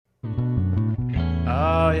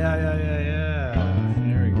yeah.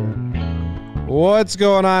 There we go. What's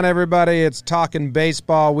going on, everybody? It's Talking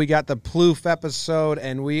Baseball. We got the Plouffe episode,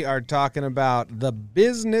 and we are talking about the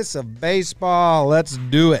business of baseball. Let's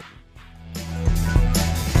do it.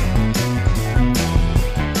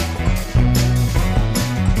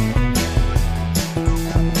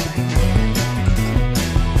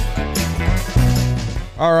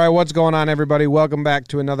 All right, what's going on, everybody? Welcome back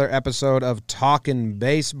to another episode of Talking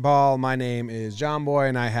Baseball. My name is John Boy,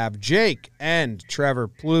 and I have Jake and Trevor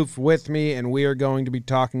Plouffe with me, and we are going to be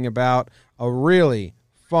talking about a really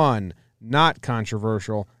fun, not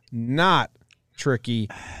controversial, not tricky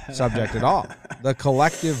subject at all. The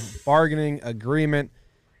collective bargaining agreement.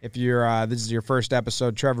 If you're this is your first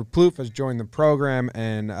episode, Trevor Plouffe has joined the program,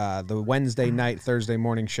 and the Wednesday night, Thursday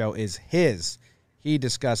morning show is his. He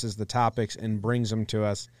discusses the topics and brings them to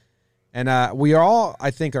us. And we all,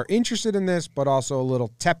 I think, are interested in this, but also a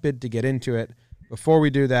little tepid to get into it. Before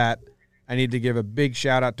we do that, I need to give a big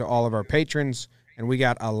shout-out to all of our patrons. And we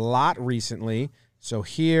got a lot recently, so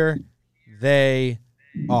here they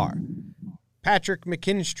are. Patrick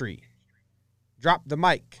McKinstry, Drop the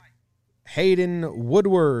Mic, Hayden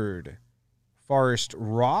Woodward, Forrest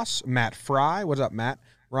Ross, Matt Fry. What's up, Matt?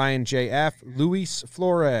 Ryan J.F., Luis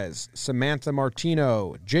Flores, Samantha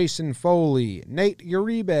Martino, Jason Foley, Nate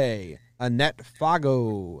Uribe, Annette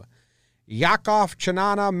Fago, Yakov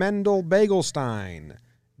Chanana Mendel Bagelstein,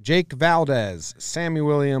 Jake Valdez, Sammy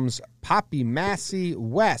Williams, Poppy Massey,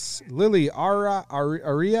 Wes, Lily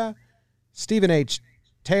Aria, Stephen H.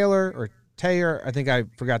 Taylor, or Taylor, I think I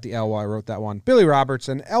forgot the L while I wrote that one, Billy Roberts,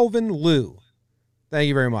 and Elvin Liu. Thank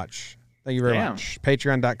you very much. Thank you very much.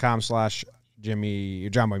 Patreon.com/Jimmy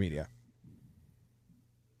John Boy Media.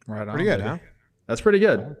 Right on. Pretty good, baby. huh? That's pretty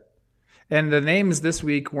good. And the names this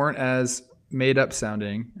week weren't as made up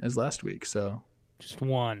sounding as last week, so Just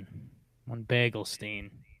one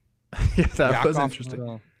Bagelstein. yeah, that was Yakov. interesting.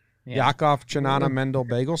 So, yeah. Yakov Chanana Mendel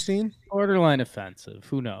Bagelstein? Borderline offensive.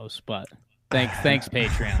 Who knows? But thanks,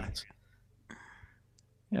 Patreons.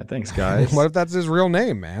 Yeah, thanks, guys. What if that's his real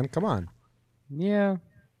name, man? Come on. Yeah.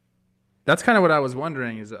 That's kind of what I was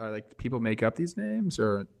wondering. Is like people make up these names,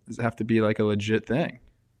 or does it have to be like a legit thing?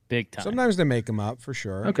 Big time. Sometimes they make them up, for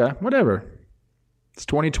sure. Okay, whatever. It's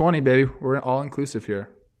 2020, baby. We're all inclusive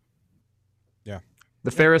here. Yeah.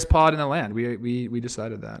 The fairest pod in the land. We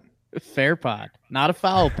decided that. Fair pod, not a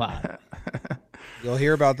foul pod. You'll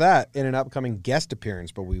hear about that in an upcoming guest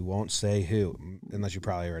appearance, but we won't say who, unless you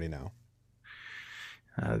probably already know.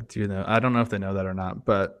 Do you know? I don't know if they know that or not,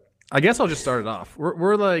 but I guess I'll just start it off.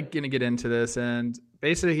 We're like gonna get into this, and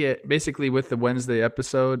basically with the Wednesday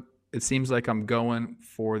episode, it seems like I'm going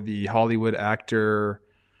for the Hollywood actor.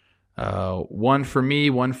 One for me,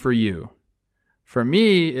 one for you. For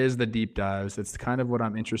me is the deep dives. It's kind of what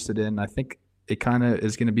I'm interested in. I think it kind of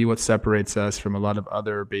is going to be what separates us from a lot of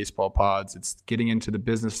other baseball pods. It's getting into the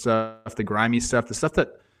business stuff, the grimy stuff, the stuff that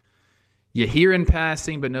you hear in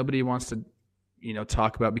passing, but nobody wants to,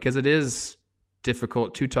 talk about because it is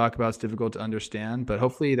difficult to talk about. It's difficult to understand, but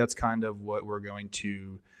hopefully that's kind of what we're going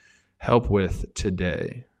to help with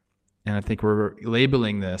today. And I think we're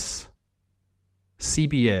labeling this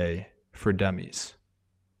CBA for dummies.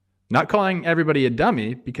 Not calling everybody a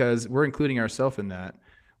dummy because we're including ourselves in that.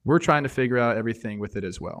 We're trying to figure out everything with it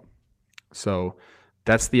as well. So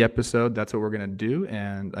that's the episode. That's what we're going to do.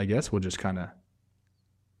 And I guess we'll just kind of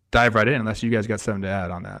dive right in unless you guys got something to add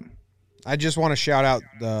on that. I just want to shout out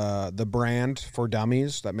the brand for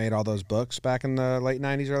dummies that made all those books back in the late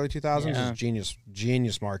 90s, early 2000s. Yeah. It's a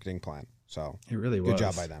genius marketing plan. So It really was. good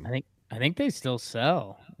job by them. I think they still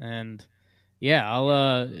sell. And yeah,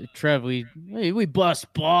 I'll Trev, we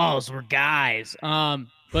bust balls, we're guys.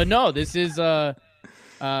 But no, this is and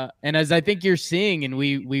as I think you're seeing,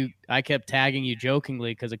 and I kept tagging you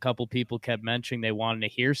jokingly because a couple people kept mentioning they wanted to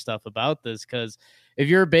hear stuff about this. Because if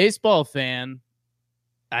you're a baseball fan,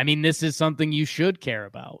 I mean, this is something you should care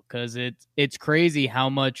about because it's crazy how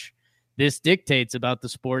much this dictates about the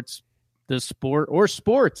sport or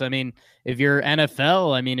sports. I mean, if you're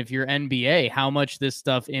NFL, if you're NBA, how much this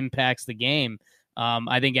stuff impacts the game.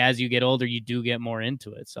 I think as you get older, you do get more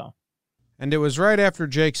into it. So, And it was right after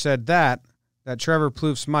Jake said that Trevor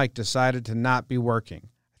Plouffe's mic decided to not be working.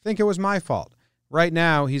 I think it was my fault. Right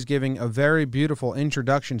now, he's giving a very beautiful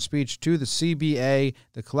introduction speech to the CBA,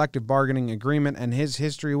 the collective bargaining agreement, and his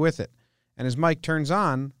history with it. And his mic turns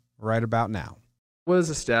on right about now. Was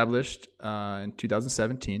established in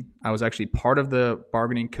 2017. I was actually part of the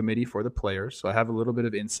bargaining committee for the players, so I have a little bit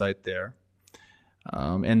of insight there.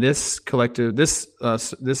 And this collective, this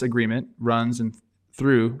agreement runs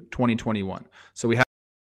through 2021. So we have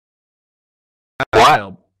a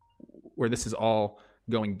while where this is all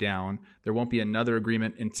going down. There won't be another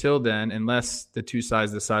agreement until then, unless the two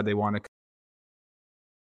sides decide they want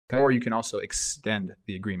to, or you can also extend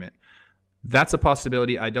the agreement. That's a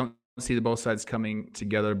possibility. I don't see the both sides coming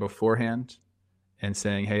together beforehand and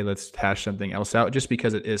saying, hey, let's hash something else out, just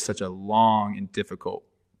because it is such a long and difficult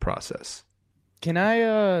process. Can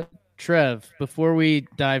I, Trev, before we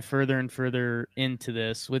dive further and further into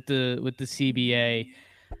this with the CBA,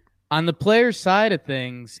 on the player side of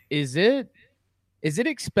things, is it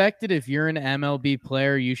expected if you're an MLB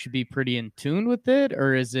player, you should be pretty in tune with it?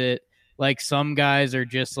 Or is it like some guys are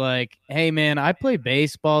just like, hey, man, I play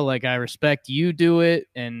baseball. Like, I respect you do it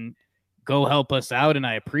and go help us out, and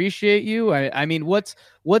I appreciate you. I mean, what's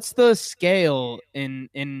the scale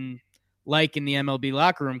in like in the MLB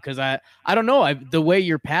locker room? Because I don't know. The way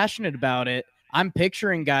you're passionate about it, I'm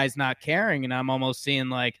picturing guys not caring, and I'm almost seeing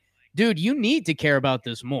like, dude, you need to care about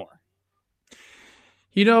this more.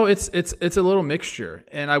 You know, it's a little mixture.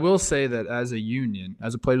 And I will say that as a union,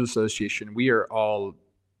 as a players association, we are all,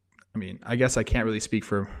 I mean, I guess I can't really speak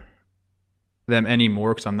for them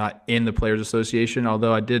anymore because I'm not in the players association,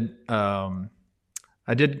 although I did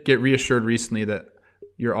get reassured recently that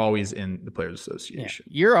you're always in the players association.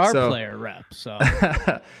 Yeah, you're our player rep. So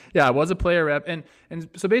yeah, I was a player rep. And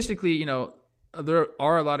so basically, you know, there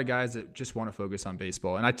are a lot of guys that just want to focus on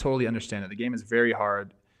baseball. And I totally understand that the game is very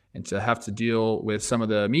hard, and to have to deal with some of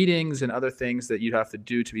the meetings and other things that you'd have to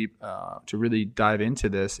do to be to really dive into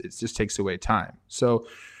this, it just takes away time. So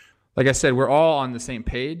like I said, we're all on the same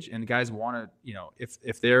page, and guys want to, you know,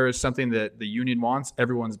 if there is something that the union wants,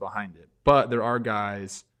 everyone's behind it. But there are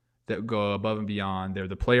guys that go above and beyond. They're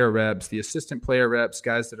the player reps, the assistant player reps,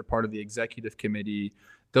 guys that are part of the executive committee.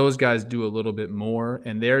 Those guys do a little bit more,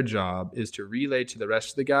 and their job is to relay to the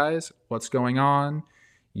rest of the guys what's going on.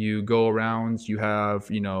 You go around, you have,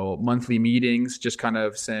 you know, monthly meetings, just kind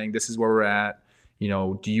of saying, this is where we're at. You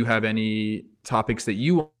know, do you have any topics that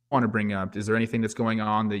you want to bring up? Is there anything that's going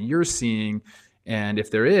on that you're seeing? And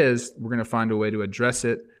if there is, we're going to find a way to address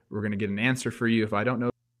it. We're going to get an answer for you. If I don't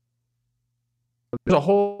know, there's a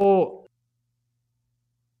whole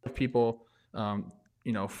people,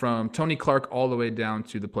 you know, from Tony Clark all the way down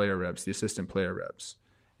to the player reps, the assistant player reps.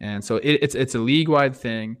 And so it's a league-wide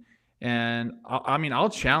thing. And I mean, I'll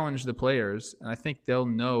challenge the players, and I think they'll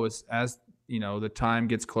know as you know, the time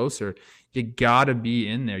gets closer, you got to be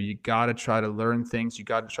in there. You got to try to learn things. You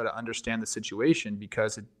got to try to understand the situation,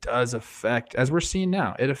 because it does affect, as we're seeing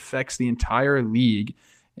now, it affects the entire league,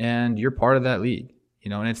 and you're part of that league, you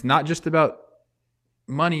know, and it's not just about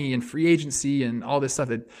money and free agency and all this stuff.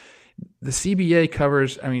 That the CBA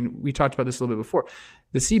covers, I mean, we talked about this a little bit before.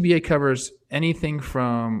 The CBA covers anything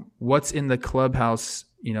from what's in the clubhouse,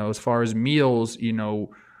 you know, as far as meals, you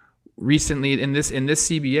know. Recently in this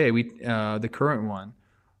CBA, the current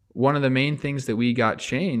one of the main things that we got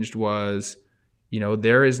changed was, you know,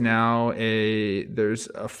 there's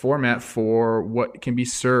a format for what can be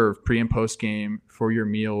served pre and post game for your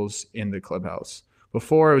meals in the clubhouse.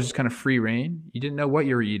 Before, it was just kind of free reign. You didn't know what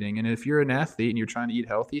you were eating, and if you're an athlete and you're trying to eat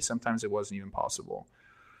healthy, sometimes it wasn't even possible.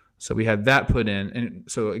 So we had that put in, and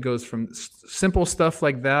so it goes from simple stuff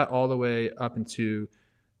like that all the way up into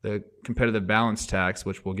the competitive balance tax,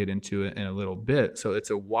 which we'll get into in a little bit. So it's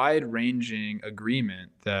a wide-ranging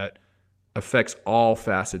agreement that affects all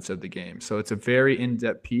facets of the game. So it's a very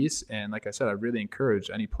in-depth piece. And like I said, I really encourage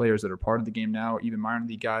any players that are part of the game now, or even minor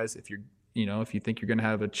league guys, if you think you're going to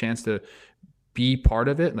have a chance to be part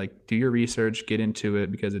of it, like, do your research, get into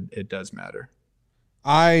it, because it does matter.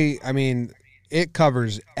 I mean, it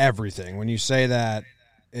covers everything. When you say that,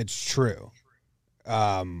 it's true.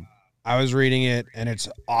 I was reading it, and it's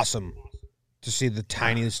awesome to see the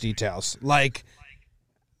tiniest details, like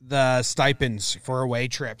the stipends for away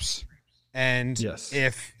trips. And yes,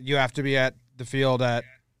 if you have to be at the field if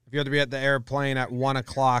you have to be at the airplane at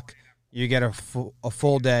 1:00, you get a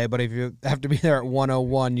full day. But if you have to be there at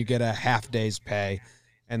 1:01, you get a half day's pay.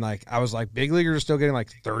 And like, I was like, big leaguers are still getting like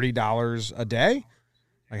 $30 a day.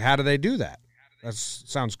 Like, how do they do that? That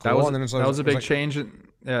sounds cool. That was a big change.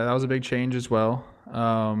 Yeah, that was a big change as well.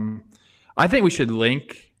 I think we should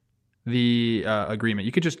link the agreement.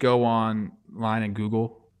 You could just go online and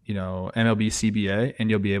Google, you know, MLB CBA, and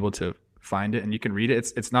you'll be able to find it, and you can read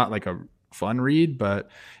it. It's not like a fun read, but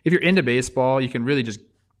if you're into baseball, you can really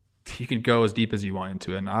you can go as deep as you want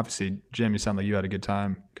into it. And obviously, Jim, you sound like you had a good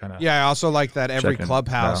time. Yeah, I also like that every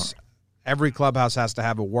clubhouse has to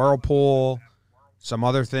have a whirlpool. Some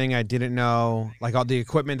other thing I didn't know, like all the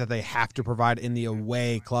equipment that they have to provide in the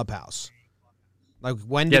away clubhouse. Like,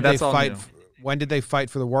 when did they fight? When did they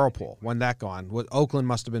fight for the whirlpool? When that gone? Oakland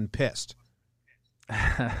must have been pissed.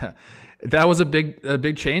 That was a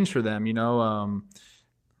big change for them. You know,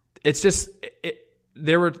 it's just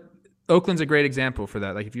there were Oakland's a great example for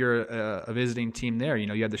that. Like if you're a visiting team there,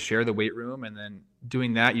 you had to share the weight room, and then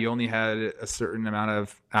doing that, you only had a certain amount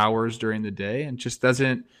of hours during the day, and just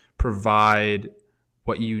doesn't provide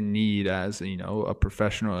what you need as a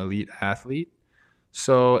professional elite athlete.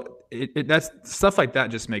 So that's stuff like that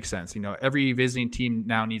just makes sense. Every visiting team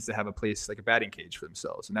now needs to have a place like a batting cage for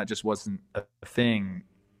themselves, and that just wasn't a thing,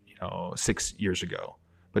 6 years ago.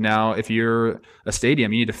 But now, if you're a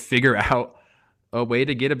stadium, you need to figure out a way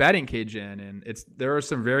to get a batting cage in, and there are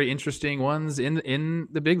some very interesting ones in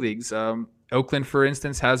the big leagues. Oakland, for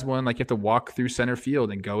instance, has one like you have to walk through center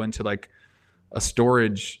field and go into like a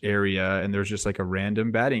storage area, and there's just like a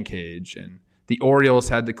random batting cage. And the Orioles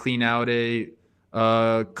had to clean out a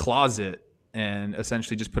closet and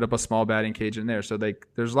essentially just put up a small batting cage in there. So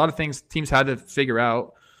there's a lot of things teams had to figure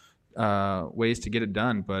out ways to get it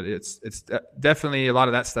done, but it's definitely a lot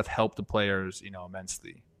of that stuff helped the players,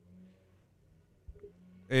 immensely.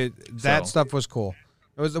 That stuff was cool.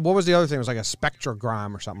 What was the other thing? It was like a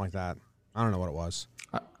spectrogram or something like that. I don't know what it was.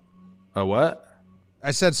 A what?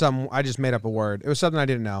 I said something. I just made up a word. It was something I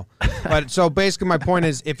didn't know. But so basically my point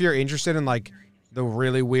is, if you're interested in like the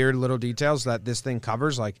really weird little details that this thing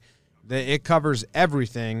covers, like it covers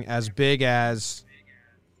everything as big as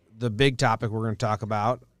the big topic we're going to talk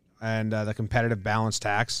about, and the competitive balance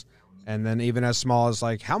tax, and then even as small as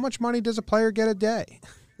like how much money does a player get a day.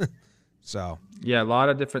 So yeah, a lot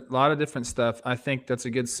of different stuff. I think that's a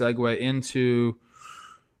good segue into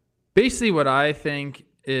basically what I think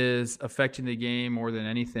is affecting the game more than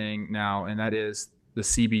anything now, and that is the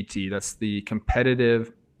CBT. That's the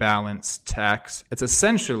competitive balance tax. It's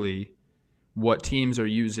essentially what teams are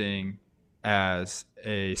using as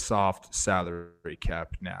a soft salary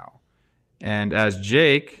cap now. And as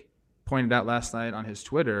Jake pointed out last night on his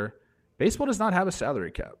Twitter, baseball does not have a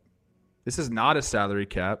salary cap. This is not a salary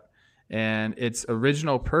cap. And its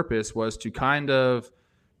original purpose was to kind of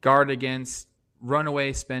guard against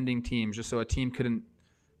runaway spending teams, just so a team couldn't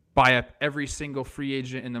buy up every single free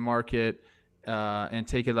agent in the market and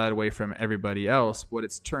take that away from everybody else. What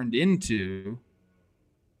it's turned into,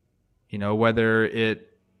 whether it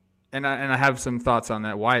 – and I have some thoughts on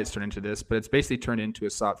that, why it's turned into this, but it's basically turned into a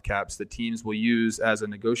soft caps that teams will use as a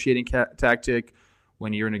negotiating tactic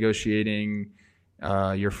when you're negotiating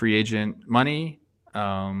your free agent money.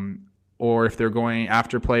 Or if they're going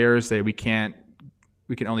after players, we can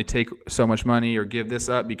only take so much money or give this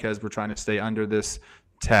up because we're trying to stay under this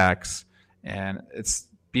tax. And it's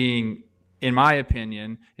being, in my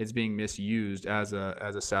opinion, it's being misused as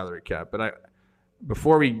a salary cap. But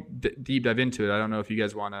before we deep dive into it, I don't know if you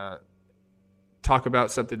guys want to talk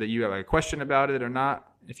about something that you have a question about it or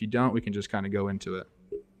not. If you don't, we can just kind of go into it.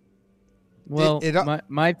 Well,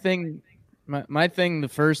 my thing, the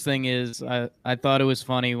first thing is I thought it was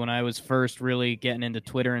funny when I was first really getting into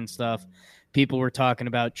Twitter and stuff. People were talking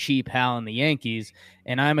about Cheap Hal and the Yankees,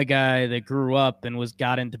 and I'm a guy that grew up and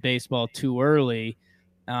got into baseball too early,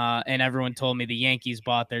 and everyone told me the Yankees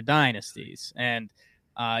bought their dynasties. And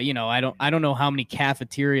I don't know how many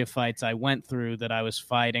cafeteria fights I went through that I was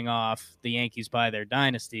fighting off the Yankees buy their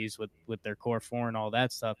dynasties with their core four and all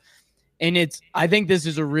that stuff. And I think this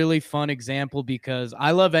is a really fun example because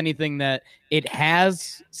I love anything that it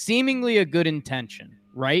has seemingly a good intention,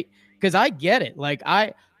 right? Because I get it. Like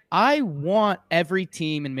I want every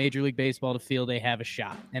team in Major League Baseball to feel they have a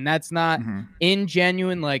shot. And that's not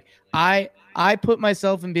ingenuine. Like I put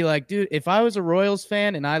myself and be like, dude, if I was a Royals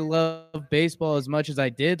fan and I love baseball as much as I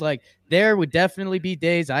did, like there would definitely be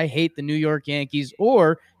days I hate the New York Yankees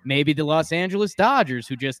or maybe the Los Angeles Dodgers,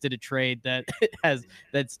 who just did a trade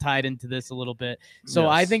that's tied into this a little bit. So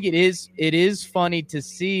yes. I think it is funny to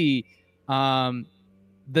see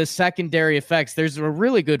the secondary effects. There's a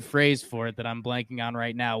really good phrase for it that I'm blanking on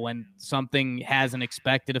right now. When something has an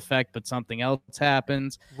expected effect, but something else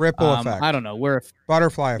happens. Ripple effect. I don't know. We're a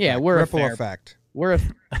butterfly effect. Yeah, we're ripple a fair, effect.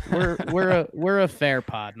 We're a fair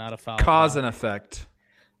pod, not a foul. Cause pod. and effect.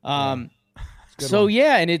 So one.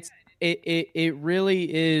 Yeah, and it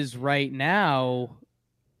really is right now.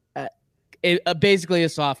 Basically a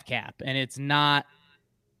soft cap, and it's not.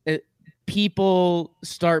 People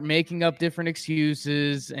start making up different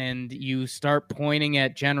excuses, and you start pointing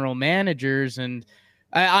at general managers. And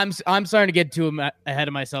I'm starting to get too ahead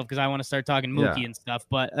of myself because I want to start talking Mookie and stuff.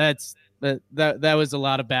 But that was a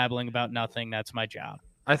lot of babbling about nothing. That's my job.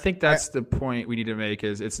 I think that's the point we need to make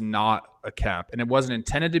is it's not a cap, and it wasn't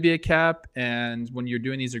intended to be a cap. And when you're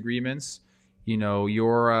doing these agreements,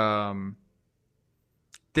 you're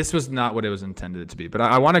this was not what it was intended to be. But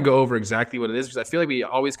I want to go over exactly what it is, because I feel like we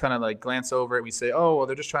always kind of like glance over it. We say, oh, well,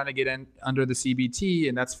 they're just trying to get in under the CBT,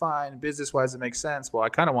 and that's fine. Business-wise, it makes sense. Well, I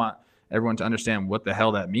kind of want everyone to understand what the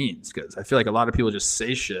hell that means, because I feel like a lot of people just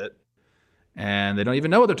say shit and they don't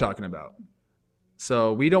even know what they're talking about.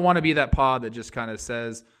 So we don't want to be that pod that just kind of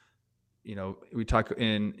says, we talk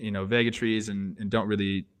in, vagatories and don't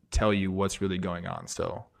really tell you what's really going on.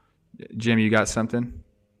 So, Jim, you got something?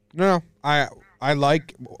 No, I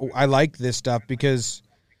like this stuff because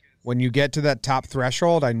when you get to that top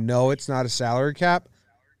threshold, I know it's not a salary cap.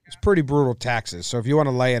 It's pretty brutal taxes. So if you want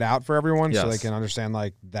to lay it out for everyone so they can understand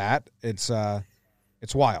like that, it's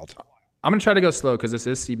wild. I'm going to try to go slow because this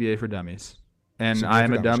is CBA for dummies. And I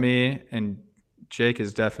am a dummy, and Jake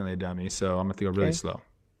is definitely a dummy, so I'm going to go really slow. Okay.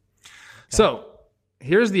 So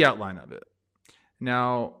here's the outline of it.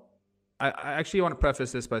 Now, I actually want to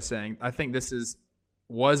preface this by saying I think this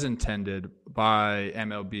was intended by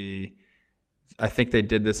MLB. I think they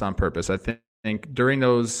did this on purpose. I think during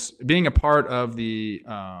those, being a part of the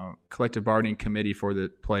collective bargaining committee for the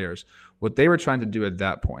players, what they were trying to do at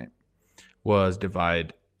that point was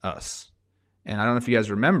divide us. And I don't know if you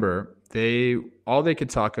guys remember, all they could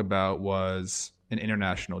talk about was an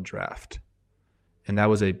international draft. And that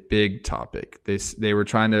was a big topic. They were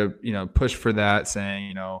trying to, push for that,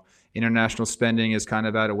 saying, international spending is kind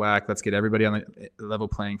of out of whack. Let's get everybody on the level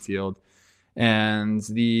playing field. And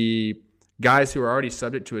the guys who are already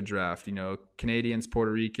subject to a draft, Canadians,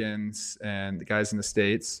 Puerto Ricans, and the guys in the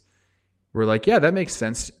States were like, yeah, that makes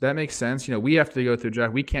sense. That makes sense. We have to go through a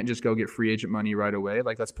draft. We can't just go get free agent money right away.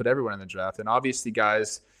 Like, let's put everyone in the draft. And obviously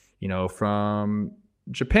guys, from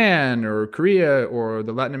Japan or Korea or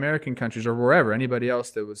the Latin American countries or wherever, anybody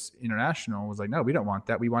else that was international was like, no, we don't want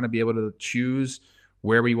that. We want to be able to choose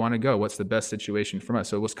where we want to go. What's the best situation from us?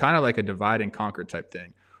 So it was kind of like a divide and conquer type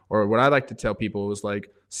thing. Or what I like to tell people was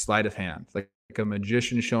like sleight of hand, like a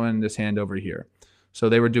magician showing this hand over here. So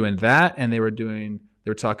they were doing that, and they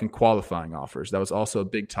were talking qualifying offers. That was also a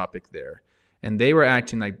big topic there. And they were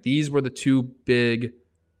acting like these were the two big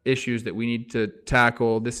issues that we need to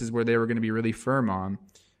tackle. This is where they were going to be really firm on.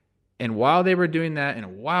 And while they were doing that,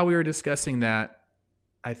 and while we were discussing that,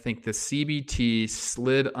 I think the CBT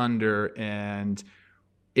slid under, and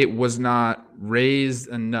it was not raised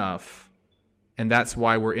enough. And that's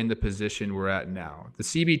why we're in the position we're at now. The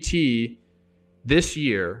CBT this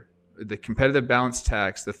year, the competitive balance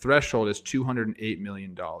tax, the threshold is $208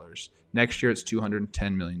 million. Next year, it's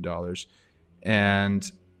 $210 million.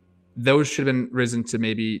 And those should have been risen to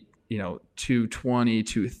maybe, 220,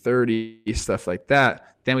 230, stuff like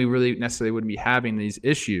that. Then we really necessarily wouldn't be having these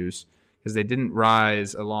issues, because they didn't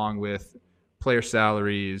rise along with player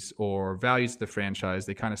salaries or values of the franchise.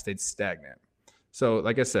 They kind of stayed stagnant. So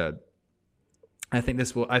like I said, I think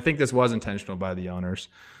this was intentional by the owners.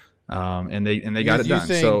 And they got it done.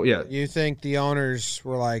 So yeah. You think the owners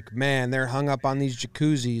were like, man, they're hung up on these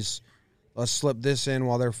jacuzzis. Let's slip this in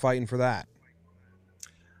while they're fighting for that.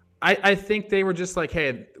 I think they were just like,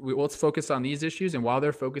 hey, let's focus on these issues. And while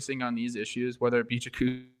they're focusing on these issues, whether it be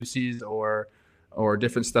jacuzzis or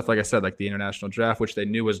different stuff, like I said, like the international draft, which they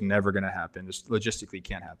knew was never going to happen, just logistically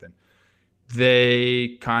can't happen.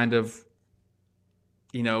 They kind of,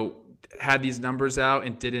 had these numbers out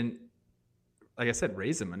and didn't, like I said,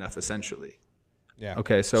 raise them enough, essentially. Yeah.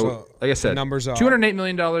 Okay, so like I said, numbers are $208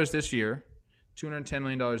 million this year, $210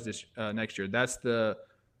 million this next year. That's the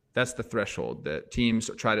threshold that teams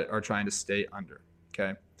are trying to stay under.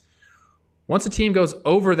 Okay. Once a team goes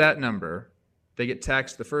over that number, they get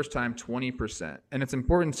taxed the first time 20%. And it's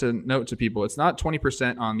important to note to people, it's not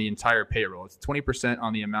 20% on the entire payroll. It's 20%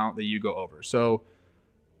 on the amount that you go over. So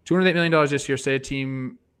 $208 million this year, say a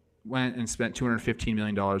team went and spent $215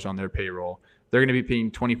 million on their payroll. They're going to be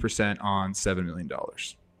paying 20% on $7 million.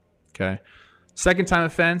 Okay. Second time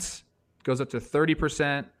offense goes up to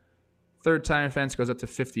 30%. Third time offense goes up to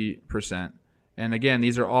 50%. And again,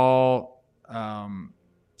 these are all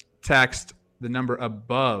taxed the number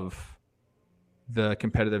above the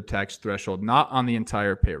competitive tax threshold, not on the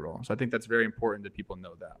entire payroll. So I think that's very important that people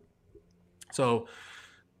know that. So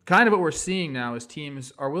kind of what we're seeing now is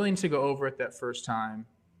teams are willing to go over it that first time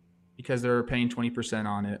because they're paying 20%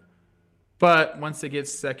 on it. But once they get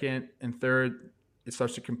second and third, it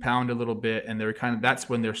starts to compound a little bit, and that's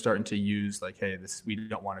when they're starting to use like, hey, we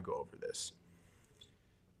don't want to go over this.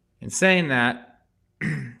 In saying that,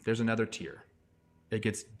 there's another tier. It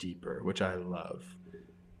gets deeper, which I love.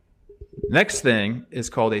 Next thing is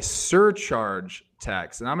called a surcharge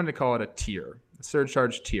tax, and I'm going to call it a tier, a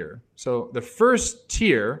surcharge tier. So the first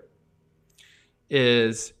tier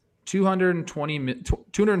is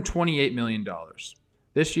 $228 million.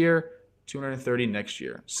 This year, 230 next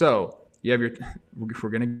year. So you have your, we're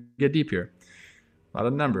going to get deep here. A lot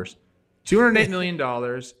of numbers. $208 million,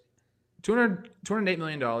 $208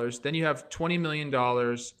 million. Then you have $20 million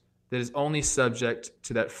that is only subject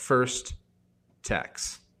to that first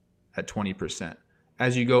tax at 20%.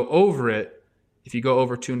 As you go over it, if you go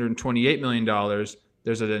over $228 million,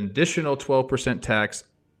 there's an additional 12% tax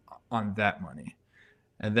on that money.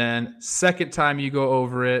 And then second time you go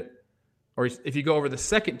over it, or if you go over the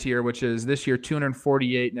second tier, which is this year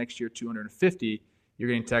 248, next year 250, you're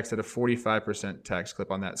getting taxed at a 45% tax clip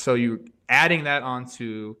on that. So you adding that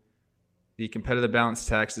onto the competitive balance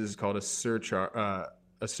tax is called a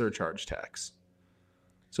surcharge tax.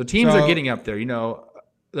 So teams are getting up there. You know,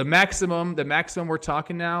 the maximum we're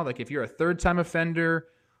talking now, like if you're a third-time offender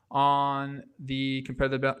on the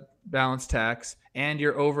competitive balance tax and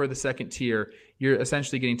you're over the second tier, you're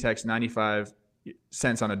essentially getting taxed 95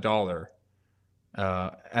 cents on a dollar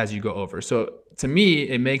as you go over. So to me,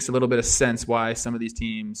 it makes a little bit of sense why some of these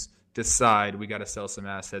teams decide we got to sell some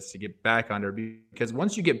assets to get back under, because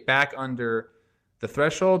once you get back under the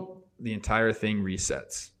threshold, the entire thing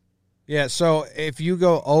resets. Yeah, so if you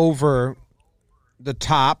go over the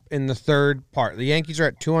top in the third part, the Yankees are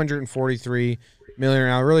at 243 million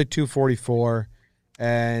now, really 244,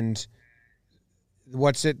 and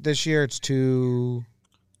what's it this year? It's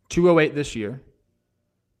 208 this year.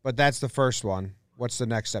 But that's the first one. What's the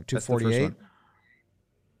next step? 248?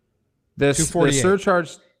 The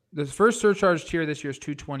first surcharge tier this year is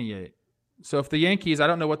 228. So if the Yankees, I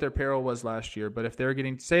don't know what their payroll was last year, but if they're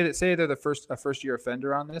getting say they're the first year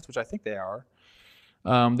offender on this, which I think they are,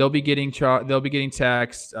 they'll be getting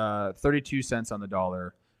taxed 32 cents on the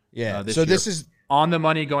dollar. Yeah. This so year, this is on the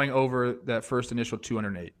money going over that first initial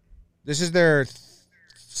 208. This is their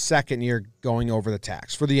second year going over the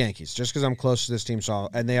tax for the Yankees, just because I'm close to this team,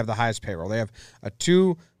 and they have the highest payroll. They have a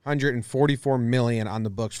 $244 million on the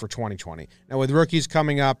books for 2020. Now, with rookies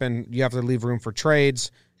coming up and you have to leave room for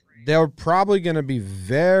trades, they're probably going to be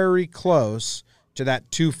very close to that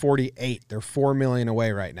 248. They're $4 million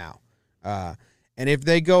away right now. And if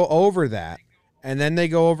they go over that, and then they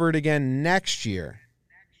go over it again next year,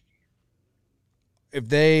 if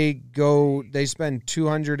they spend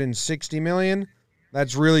 $260 million,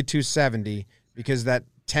 that's really 270, because that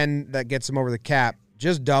 10 that gets them over the cap,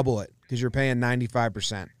 just double it because you're paying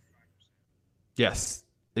 95%. Yes,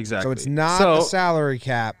 exactly. So it's not a salary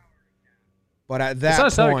cap, but at that it's not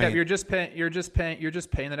a salary point, cap. You're just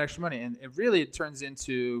paying that extra money, and it turns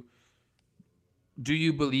into, do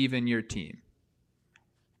you believe in your team?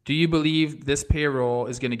 Do you believe this payroll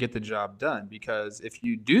is going to get the job done? Because if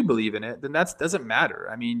you do believe in it, then that doesn't matter.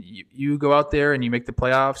 I mean, you go out there and you make the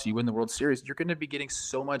playoffs, you win the World Series, you're going to be getting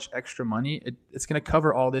so much extra money. It's going to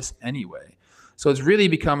cover all this anyway. So it really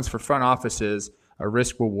becomes, for front offices, a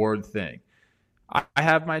risk-reward thing. I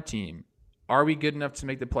have my team. Are we good enough to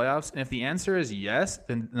make the playoffs? And if the answer is yes,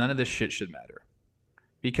 then none of this shit should matter.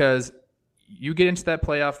 Because you get into that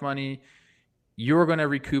playoff money, you're going to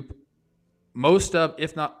recoup most of,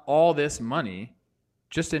 if not all, this money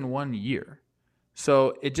just in 1 year.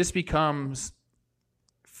 So it just becomes,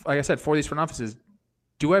 like I said, for these front offices,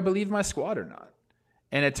 do I believe my squad or not?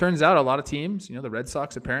 And it turns out a lot of teams, the Red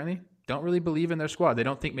Sox apparently don't really believe in their squad. They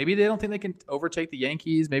don't think they can overtake the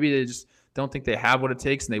Yankees. Maybe they just don't think they have what it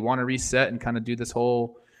takes, and they want to reset and kind of do this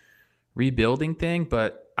whole rebuilding thing.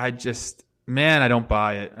 But I don't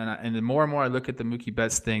buy it. And the more and more I look at the Mookie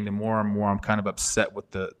Betts thing, the more and more I'm kind of upset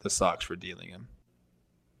with the Sox for dealing him.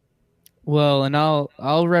 Well, and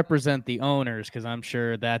I'll represent the owners, because I'm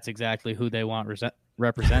sure that's exactly who they want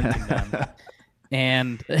representing them.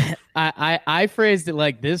 And I phrased it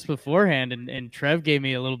like this beforehand, and Trev gave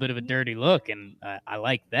me a little bit of a dirty look, and I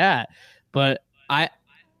like that. But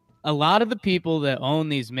a lot of the people that own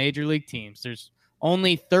these major league teams, there's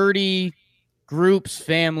only 30 groups,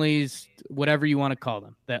 families, whatever you want to call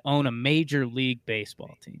them, that own a major league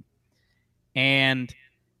baseball team. And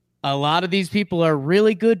a lot of these people are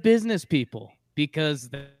really good business people, because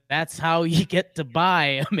that's how you get to buy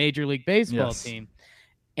a major league baseball team.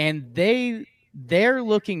 And they're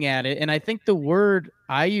looking at it, and I think the word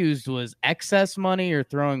I used was excess money or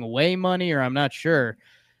throwing away money, or I'm not sure,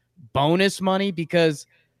 bonus money, because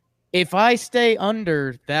if I stay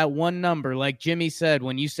under that one number, like Jimmy said,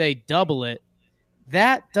 when you say double it,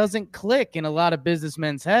 that doesn't click in a lot of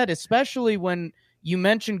businessmen's head, especially when you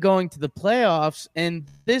mentioned going to the playoffs. And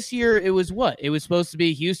this year it was what? It was supposed to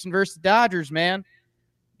be Houston versus Dodgers, man.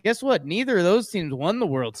 Guess what? Neither of those teams won the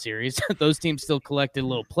World Series. Those teams still collected a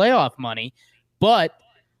little playoff money. But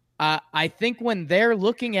I think when they're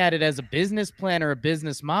looking at it as a business plan or a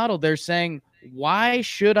business model, they're saying, why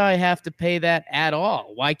should I have to pay that at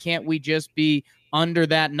all? Why can't we just be under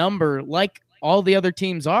that number like all the other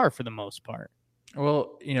teams are for the most part?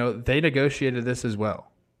 Well, they negotiated this as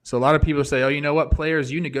well. So a lot of people say, oh, you know what,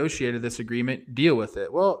 players, you negotiated this agreement, deal with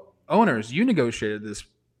it. Well, owners, you negotiated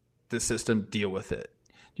this system, deal with it.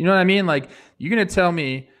 You know what I mean? Like, you're going to tell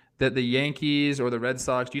me that the Yankees or the Red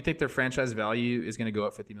Sox, do you think their franchise value is going to go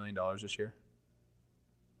up $50 million this year?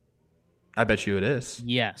 I bet you it is.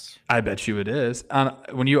 Yes. I bet you it is.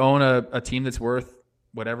 When you own a team that's worth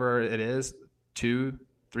whatever it is, $2-3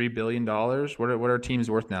 billion, what are teams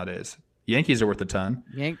worth nowadays? Yankees are worth a ton.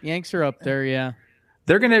 Yanks are up there, yeah.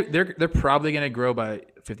 They're probably gonna grow by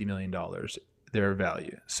 $50 million, their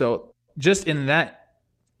value. So just in that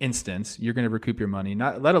instance, you're gonna recoup your money.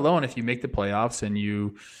 Not let alone if you make the playoffs and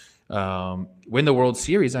you win the World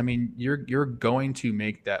Series. I mean, you're going to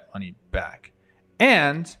make that money back.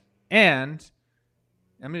 And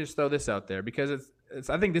let me just throw this out there because it's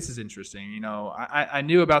I think this is interesting. I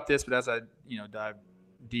knew about this, but as I dive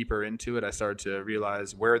deeper into it, I started to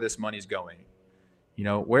realize where this money's going.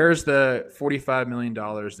 Where's the $45 million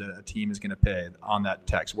that a team is going to pay on that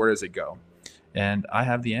tax? Where does it go? And I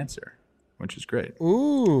have the answer, which is great.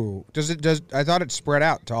 Ooh, I thought it spread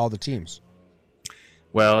out to all the teams.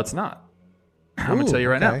 Well, it's not. I'm going to tell you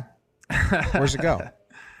right now. Where's it go?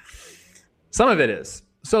 Some of it is.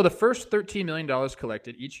 So the first $13 million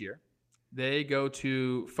collected each year, they go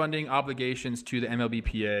to funding obligations to the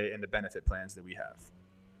MLBPA and the benefit plans that we have.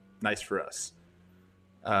 Nice for us.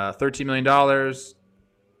 $13 million,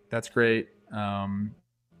 that's great.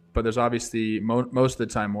 But there's obviously most of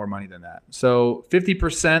the time more money than that. So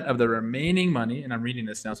 50% of the remaining money, and I'm reading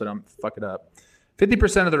this now so I don't fuck it up.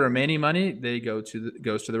 50% of the remaining money goes to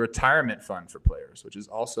the retirement fund for players, which is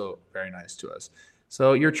also very nice to us.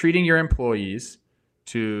 So you're treating your employees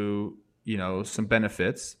to some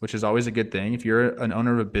benefits, which is always a good thing. If you're an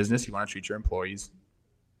owner of a business, you want to treat your employees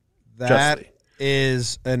justly.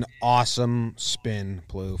 Is an awesome spin,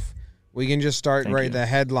 Plouffe. We can just start the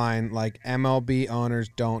headline like MLB owners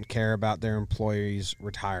don't care about their employees'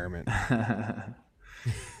 retirement.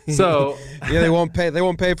 So yeah, they won't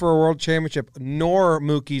pay for a world championship nor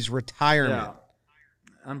Mookie's retirement. Yeah.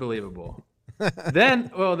 Unbelievable.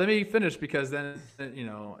 Then, well, let me finish because then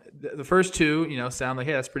the first two sound like,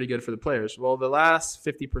 hey, that's pretty good for the players. Well, the last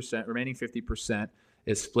 50%, remaining 50%,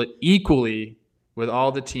 is split equally with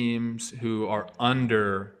all the teams who are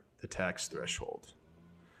under the tax threshold.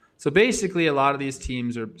 So basically, a lot of these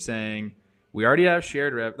teams are saying, we already have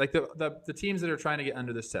shared revenue. Like the teams that are trying to get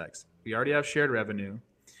under this tax, we already have shared revenue.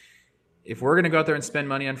 If we're going to go out there and spend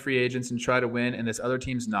money on free agents and try to win, and this other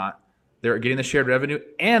team's not, they're getting the shared revenue,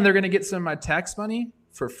 and they're going to get some of my tax money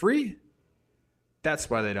for free.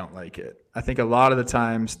 That's why they don't like it. I think a lot of the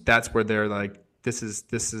times that's where they're like, this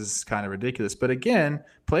is kind of ridiculous. But again,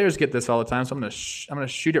 players get this all the time, so I'm going to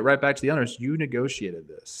shoot it right back to the owners. You negotiated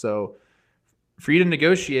this. So for you to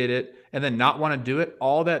negotiate it and then not want to do it,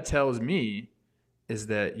 all that tells me is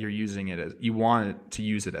that you're using it as you want to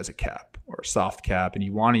use it as a cap or a soft cap, and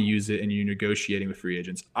you want to use it and you're negotiating with free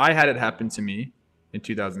agents. I had it happen to me in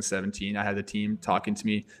 2017. I had the team talking to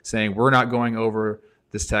me saying, we're not going over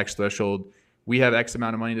this tax threshold. We have X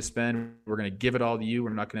amount of money to spend. We're going to give it all to you.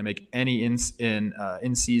 We're not going to make any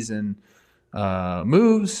in-season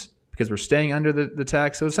moves because we're staying under the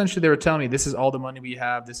tax. So essentially they were telling me, this is all the money we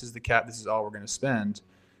have. This is the cap. This is all we're going to spend.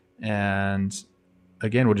 And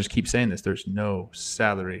again, we'll just keep saying this. There's no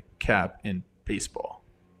salary cap in baseball.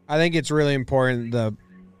 I think it's really important,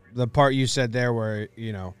 the part you said there where,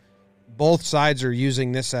 both sides are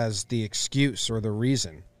using this as the excuse or the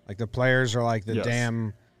reason. Like the players are like the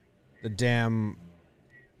damn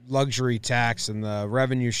luxury tax and the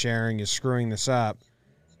revenue sharing is screwing this up.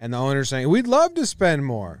 And the owner's saying, we'd love to spend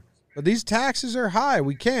more, but these taxes are high.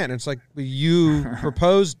 We can't. It's like, you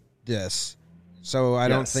proposed this, so I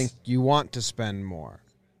don't think you want to spend more.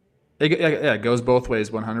 It goes both ways,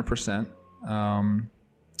 100%.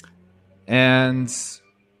 And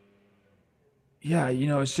yeah,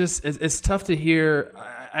 it's tough to hear.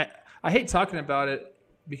 I hate talking about it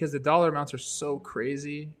because the dollar amounts are so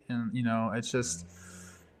crazy, and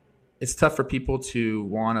it's tough for people to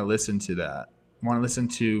want to listen to that. Want to listen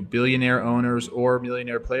to billionaire owners or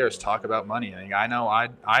millionaire players talk about money. I know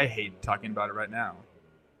I hate talking about it right now.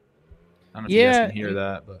 I don't know if you guys can hear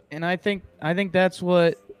that, but and I think that's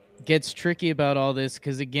what gets tricky about all this,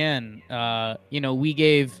 because again, we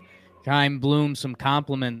gave Chaim Bloom some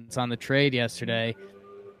compliments on the trade yesterday,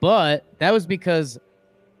 but that was because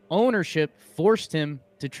ownership forced him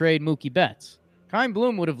to trade Mookie Betts. Chaim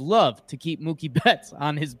Bloom would have loved to keep Mookie Betts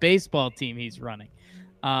on his baseball team he's running.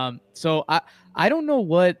 So I don't know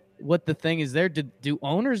what what the thing is there. Do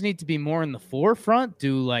owners need to be more in the forefront?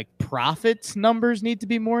 Do like profits numbers need to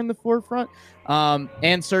be more in the forefront?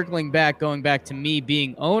 And circling back, going back to me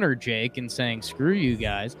being owner, Jake, and saying screw you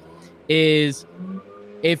guys, is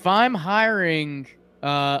if I'm hiring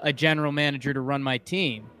a general manager to run my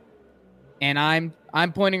team, and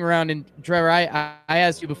I'm pointing around, and Trevor, I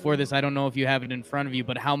asked you before this, I don't know if you have it in front of you,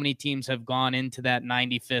 but how many teams have gone into that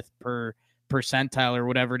 95th percentile or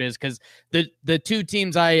whatever it is? Because the two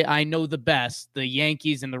teams I know the best, the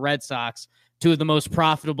Yankees and the Red Sox, two of the most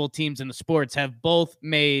profitable teams in the sports, have both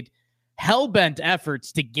made hell-bent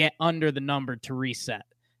efforts to get under the number to reset.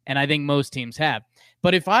 And I think most teams have.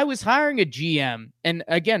 But if I was hiring a GM, and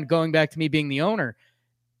again, going back to me being the owner,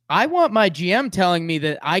 I want my GM telling me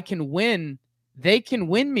that I can win. They can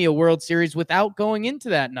win me a World Series without going into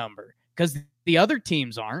that number, because the other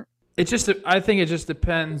teams aren't. I think it just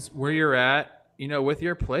depends where you're at, with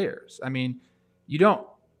your players. I mean,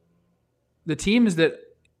 the teams that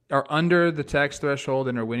are under the tax threshold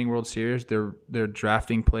and are winning World Series, they're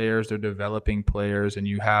drafting players, they're developing players, and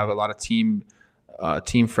you have a lot of team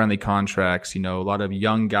friendly contracts, a lot of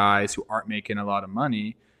young guys who aren't making a lot of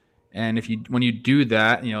money. And when you do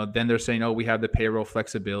that, then they're saying, oh, we have the payroll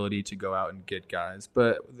flexibility to go out and get guys.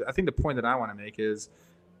 But I think the point that I want to make is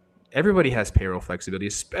everybody has payroll flexibility,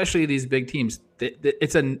 especially these big teams.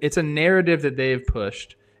 It's a narrative that they have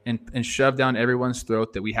pushed and shoved down everyone's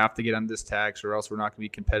throat that we have to get on this tax or else we're not going to be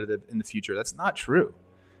competitive in the future. That's not true.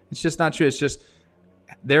 It's just not true. It's just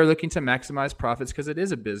they're looking to maximize profits because it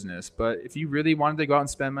is a business. But if you really wanted to go out and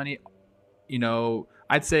spend money,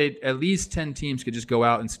 I'd say at least 10 teams could just go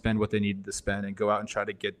out and spend what they needed to spend and go out and try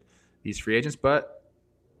to get these free agents. But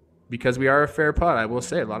because we are a fair pod, I will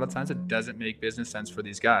say a lot of times it doesn't make business sense for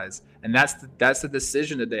these guys. And that's the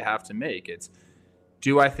decision that they have to make. It's,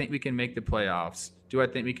 do I think we can make the playoffs? Do I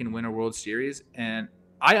think we can win a World Series? And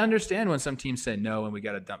I understand when some teams say no and we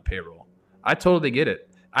got to dump payroll. I totally get it.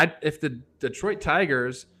 If the Detroit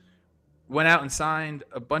Tigers went out and signed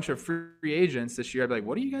a bunch of free agents this year, I'd be like,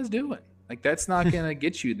 what are you guys doing? Like, that's not going to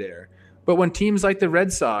get you there. But when teams like the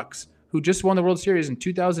Red Sox, who just won the World Series in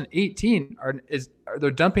 2018,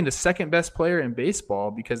 they're dumping the second best player in baseball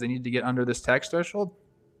because they need to get under this tax threshold,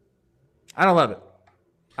 I don't love it.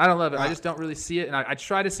 I just don't really see it. And I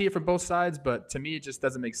try to see it from both sides, but to me, it just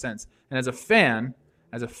doesn't make sense. And as a fan,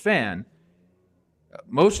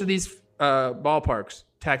 most of these ballparks,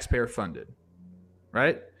 taxpayer funded,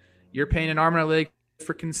 right? You're paying an arm and a leg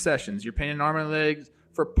for concessions. You're paying an arm and a leg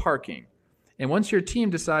for parking. And once your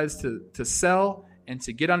team decides to sell and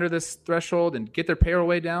to get under this threshold and get their payroll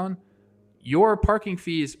way down, your parking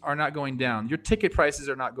fees are not going down. Your ticket prices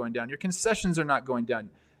are not going down. Your concessions are not going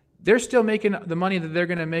down. They're still making the money that they're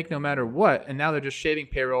going to make no matter what. And now they're just shaving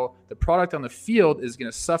payroll. The product on the field is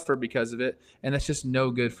going to suffer because of it. And that's just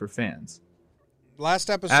no good for fans.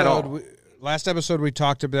 Last episode we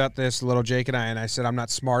talked about this a little, Jake and I said I'm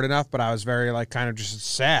not smart enough, but I was very kind of just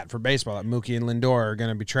sad for baseball that Mookie and Lindor are going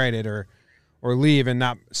to be traded or leave and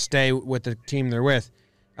not stay with the team they're with.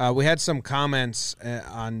 We had some comments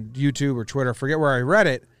on YouTube or Twitter, forget where I read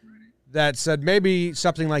it, that said maybe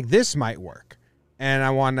something like this might work. And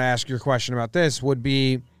I wanted to ask your question about this. Would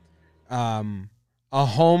be a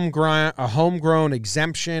homegrown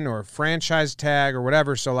exemption or franchise tag or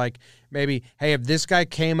whatever. So maybe, hey, if this guy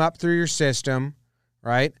came up through your system,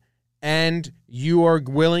 right, and you are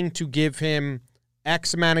willing to give him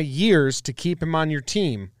X amount of years to keep him on your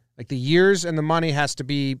team, the years and the money has to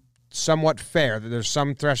be somewhat fair, that there's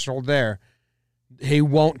some threshold there, he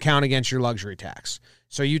won't count against your luxury tax.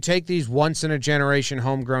 So you take these once-in-a-generation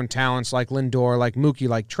homegrown talents like Lindor, like Mookie,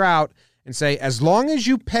 like Trout, and say, as long as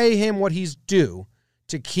you pay him what he's due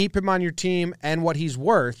to keep him on your team and what he's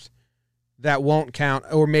worth, that won't count,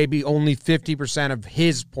 or maybe only 50% of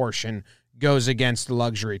his portion goes against the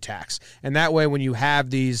luxury tax. And that way, when you have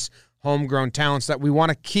these homegrown talents that we want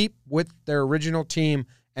to keep with their original team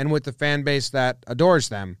and with the fan base that adores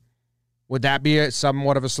them, would that be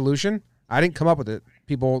somewhat of a solution? I didn't come up with it.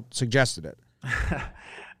 People suggested it.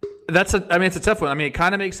 It's a tough one. It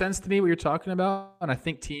kind of makes sense to me what you're talking about. And I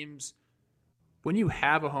think teams, when you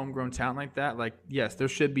have a homegrown talent like that, yes, there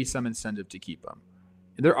should be some incentive to keep them.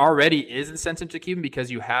 There already is incentive to keep him because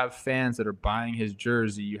you have fans that are buying his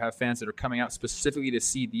jersey. You have fans that are coming out specifically to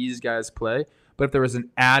see these guys play. But if there was an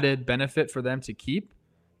added benefit for them to keep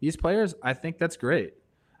these players, I think that's great.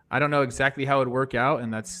 I don't know exactly how it would work out,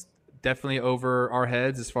 and that's definitely over our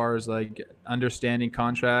heads as far as understanding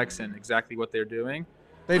contracts and exactly what they're doing.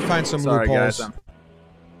 They'd find some loopholes. Guys,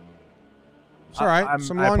 it's all right.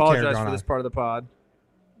 I apologize for this part of the pod.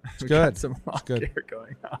 It's good. Some lawn care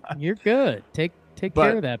going on. You're good. Take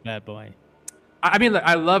care of that bad boy. I mean, like,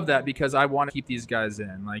 I love that because I want to keep these guys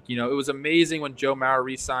in. Like, it was amazing when Joe Mauer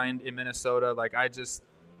re-signed in Minnesota. Like,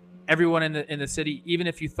 everyone in the city, even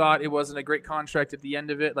if you thought it wasn't a great contract at the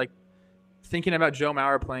end of it, like thinking about Joe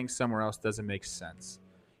Mauer playing somewhere else doesn't make sense.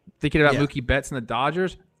 Thinking about Mookie Betts and the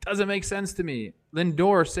Dodgers doesn't make sense to me.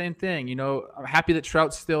 Lindor, same thing. I'm happy that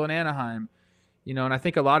Trout's still in Anaheim. And I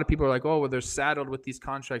think a lot of people are like, oh, well, they're saddled with these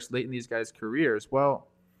contracts late in these guys' careers. Well,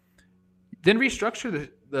 then restructure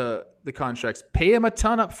the contracts. Pay them a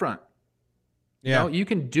ton up front. Yeah. You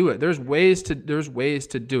can do it. There's ways to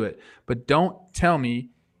do it. But don't tell me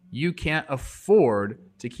you can't afford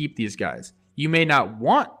to keep these guys. You may not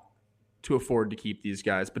want to afford to keep these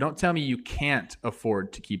guys, but don't tell me you can't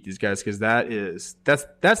afford to keep these guys, because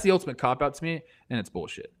that's the ultimate cop-out to me, and it's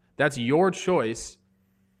bullshit. That's your choice,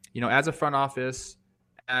 as a front office,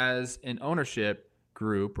 as an ownership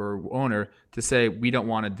group or owner, to say, we don't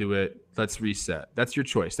want to do it, let's reset. That's your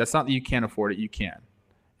choice. That's not that you can't afford it, you can.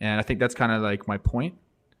 And I think that's kind of like my point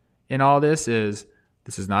in all this is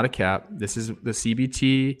not a cap. This is the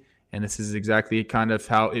CBT, and this is exactly kind of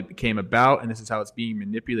how it came about, and this is how it's being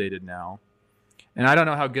manipulated now. And I don't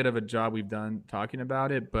know how good of a job we've done talking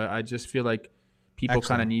about it, but I just feel like people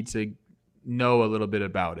kind of need to know a little bit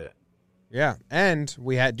about it. Yeah, and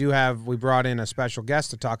we brought in a special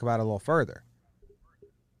guest to talk about it a little further.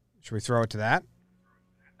 Should we throw it to that?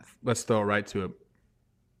 Let's throw it right to it.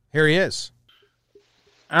 Here he is.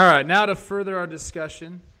 All right, now to further our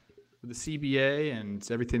discussion with the CBA and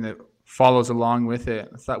everything that follows along with it,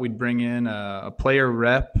 I thought we'd bring in a player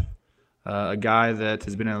rep, a guy that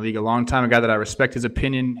has been in the league a long time, a guy that I respect his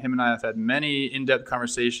opinion. Him and I have had many in-depth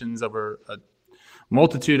conversations over a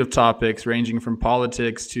multitude of topics, ranging from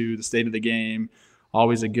politics to the state of the game.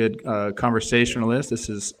 Always a good conversationalist. This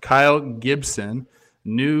is Kyle Gibson,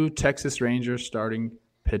 new Texas Rangers starting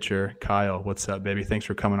pitcher. Kyle, what's up, baby? Thanks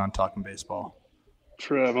for coming on Talking Baseball.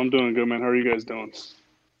 Trev, I'm doing good, man. How are you guys doing?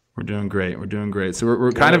 We're doing great. So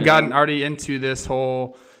we're kind of gotten already into this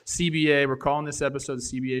whole CBA. We're calling this episode the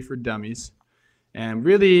CBA for Dummies. And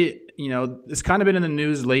really, it's kind of been in the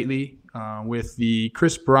news lately with the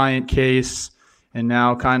Chris Bryant case, and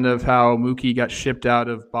now kind of how Mookie got shipped out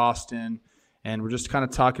of Boston. And we're just kind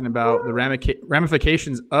of talking about the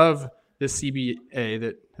ramifications of this CBA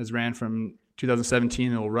that has ran from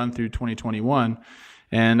 2017 and will run through 2021.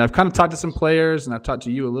 And I've kind of talked to some players, and I've talked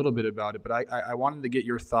to you a little bit about it, but I wanted to get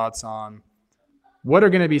your thoughts on what are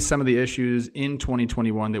going to be some of the issues in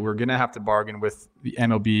 2021 that we're going to have to bargain with the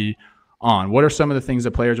MLB on. What are some of the things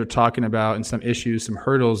that players are talking about, and some issues, some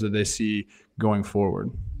hurdles that they see going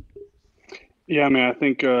forward? Yeah, I mean, I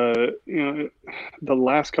think, the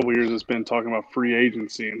last couple of years has been talking about free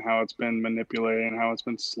agency and how it's been manipulated and how it's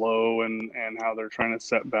been slow and how they're trying to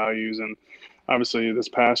set values. And obviously this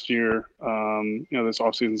past year, this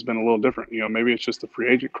offseason has been a little different. Maybe it's just the free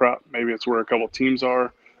agent crop. Maybe it's where a couple of teams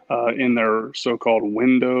are in their so-called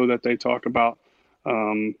window that they talk about.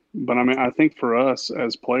 But I mean, I think for us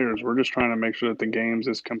as players, we're just trying to make sure that the game's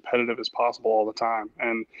as competitive as possible all the time.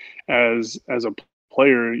 And as a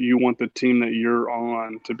player, you want the team that you're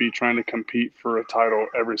on to be trying to compete for a title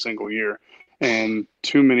every single year. And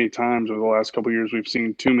too many times over the last couple of years, we've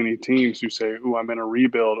seen too many teams who say, "Oh, I'm in a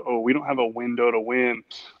rebuild. Oh, we don't have a window to win.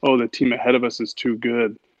 Oh, the team ahead of us is too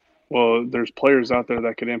good." Well, there's players out there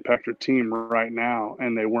that could impact your team right now,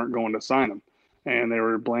 and they weren't going to sign them. And they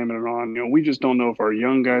were blaming it on, we just don't know if our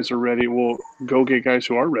young guys are ready. Well, go get guys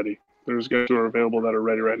who are ready. There's guys who are available that are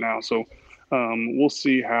ready right now. So we'll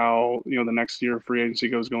see how, the next year free agency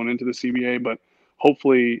goes going into the CBA. But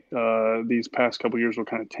hopefully these past couple of years will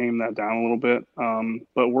kind of tame that down a little bit.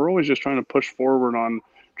 But we're always just trying to push forward on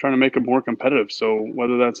trying to make it more competitive. So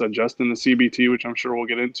whether that's adjusting the CBT, which I'm sure we'll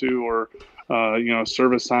get into, or,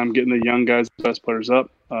 service time, getting the young guys, the best players up,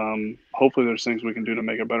 hopefully there's things we can do to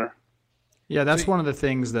make it better. Yeah, that's one of the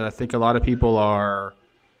things that I think a lot of people are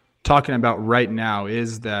talking about right now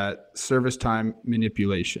is that service time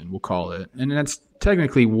manipulation, we'll call it. And that's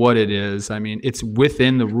technically what it is. I mean, it's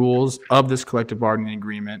within the rules of this collective bargaining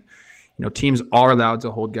agreement. Teams are allowed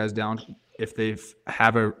to hold guys down if they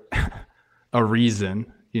have a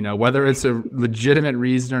reason, whether it's a legitimate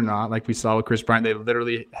reason or not. Like we saw with Chris Bryant, they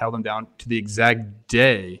literally held him down to the exact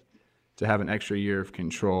day to have an extra year of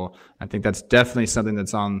control. I think that's definitely something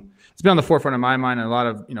it's been on the forefront of my mind and a lot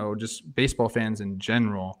of, just baseball fans in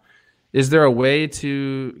general. Is there a way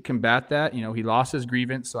to combat that? He lost his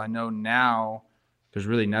grievance, so I know now there's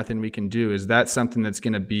really nothing we can do. Is that something that's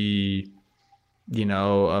going to be,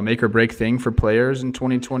 a make or break thing for players in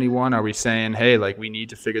 2021? Are we saying, hey, we need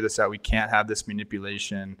to figure this out. We can't have this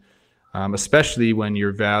manipulation, especially when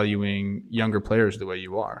you're valuing younger players the way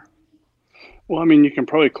you are? Well, I mean, you can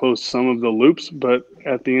probably close some of the loops, but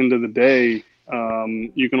at the end of the day,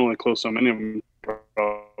 you can only close so many of them.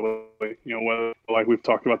 Probably, whether like we've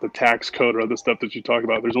talked about the tax code or other stuff that you talk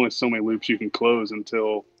about, there's only so many loops you can close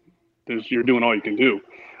until you're doing all you can do.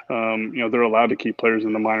 They're allowed to keep players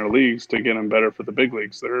in the minor leagues to get them better for the big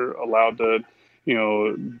leagues. They're allowed to,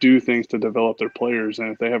 do things to develop their players,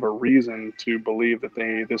 and if they have a reason to believe that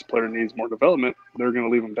this player needs more development, they're going to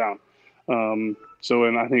leave them down. So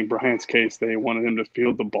in I think Bryant's case, they wanted him to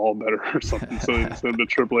field the ball better or something. So he said the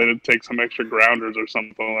AAA to take some extra grounders or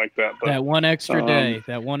something like that. But that one extra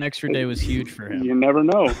day was huge for him. You never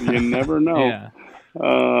know. You never know. Yeah.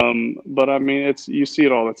 But I mean, you see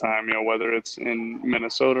it all the time. Whether it's in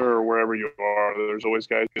Minnesota or wherever you are, there's always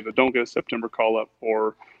guys that don't get a September call up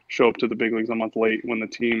or show up to the big leagues a month late when the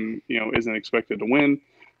team isn't expected to win.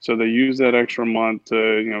 So they use that extra month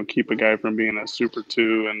to keep a guy from being a Super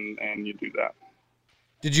 2, and you do that.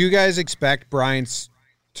 Did you guys expect Bryant's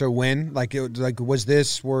to win?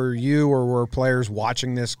 Were you or were players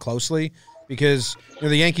watching this closely? Because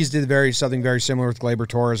the Yankees did something very similar with Gleyber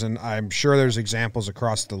Torres, and I'm sure there's examples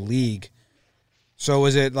across the league. So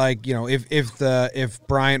is it like, if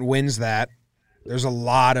Bryant wins that, there's a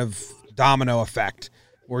lot of domino effect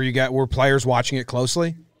were players watching it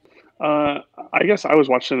closely? I guess I was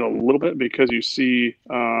watching it a little bit because you see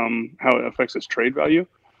how it affects its trade value.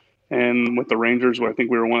 And with the Rangers, I think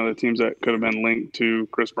we were one of the teams that could have been linked to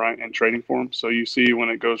Chris Bryant and trading for him. So you see when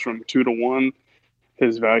it goes from 2-1,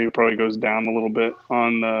 his value probably goes down a little bit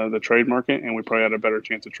on the trade market, and we probably had a better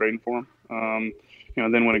chance of trading for him.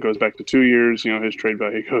 Then when it goes back to 2 years, his trade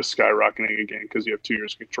value goes skyrocketing again because you have 2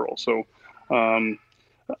 years control. So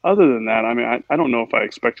other than that, I mean, I don't know if I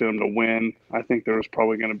expected him to win. I think there was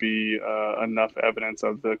probably going to be enough evidence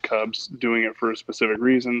of the Cubs doing it for a specific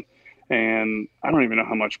reason. And I don't even know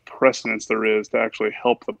how much precedence there is to actually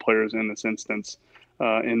help the players in this instance,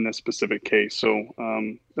 in this specific case. So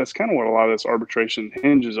that's kind of what a lot of this arbitration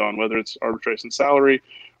hinges on, whether it's arbitration salary,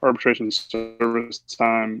 arbitration service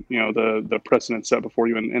time, the precedent set before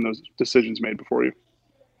you and those decisions made before you.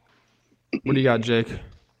 What do you got, Jake?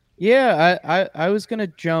 Yeah, I was going to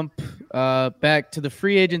jump back to the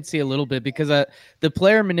free agency a little bit because the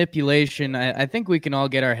player manipulation, I think we can all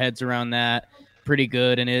get our heads around that pretty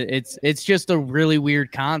good, and it's just a really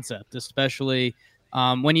weird concept, especially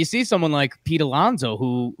when you see someone like Pete Alonso,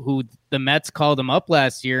 who the Mets called him up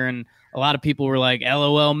last year, and a lot of people were like,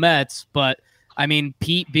 "LOL Mets," but I mean,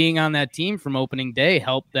 Pete being on that team from opening day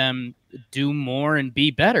helped them do more and be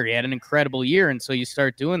better. He had an incredible year, and so you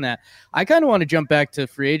start doing that. I kind of want to jump back to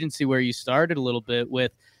free agency where you started a little bit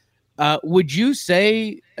with. Would you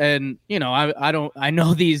say, and I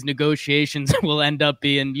know these negotiations will end up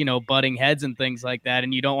being, butting heads and things like that,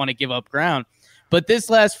 and you don't want to give up ground. But this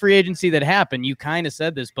last free agency that happened, you kind of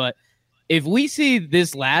said this, but if we see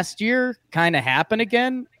this last year kind of happen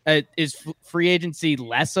again, is free agency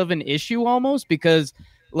less of an issue almost? Because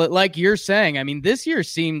like you're saying, I mean, this year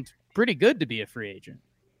seemed pretty good to be a free agent.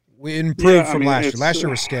 We improved from last year. Last year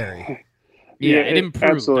was scary. It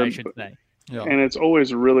improved, absolutely. I should say. Yeah. And it's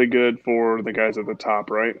always really good for the guys at the top,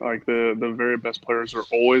 right? Like the very best players are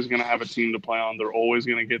always going to have a team to play on. They're always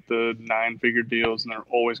going to get the 9-figure deals, and they're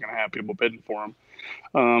always going to have people bidding for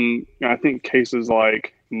them. I think cases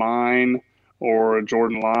like mine or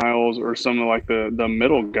Jordan Lyles or some of like the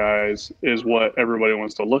middle guys is what everybody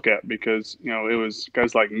wants to look at because, it was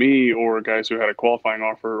guys like me or guys who had a qualifying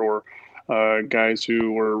offer or guys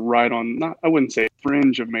who were right on, I wouldn't say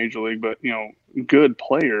fringe of Major League, but, good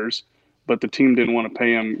players. But the team didn't want to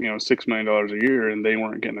pay him, $6 million a year, and they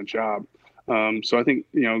weren't getting a job. So I think,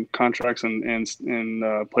 contracts and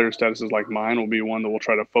player statuses like mine will be one that we'll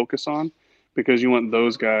try to focus on because you want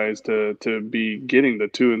those guys to be getting the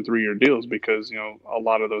 2- and 3-year deals because, a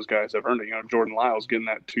lot of those guys have earned it. Jordan Lyles getting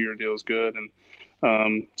that 2-year deal is good.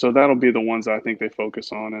 And so that'll be the ones that I think they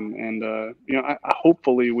focus on. And I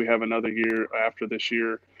hopefully we have another year after this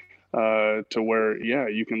year to where,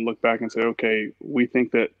 you can look back and say, okay, we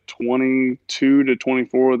think that 22 to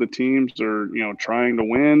 24 of the teams are, trying to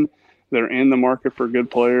win. They're in the market for good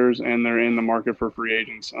players and they're in the market for free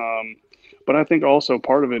agents. But I think also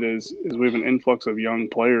part of it is we have an influx of young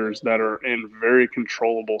players that are in very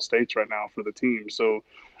controllable states right now for the team. So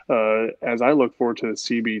as I look forward to the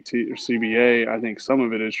CBT or CBA, I think some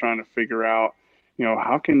of it is trying to figure out,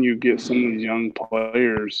 how can you get some of these young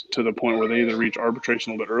players to the point where they either reach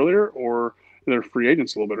arbitration a little bit earlier or they're free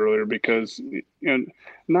agents a little bit earlier because,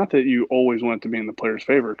 not that you always want it to be in the player's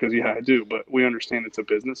favor because, I do, but we understand it's a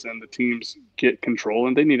business and the teams get control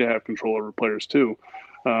and they need to have control over players too.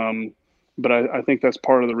 But I think that's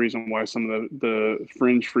part of the reason why some of the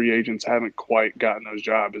fringe free agents haven't quite gotten those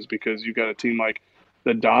jobs, is because you've got a team like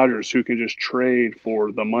the Dodgers who can just trade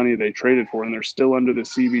for the money they traded for, and they're still under the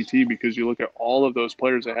CBT because you look at all of those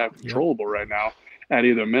players they have controllable right now at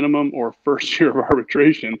either minimum or first year of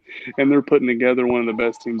arbitration, and they're putting together one of the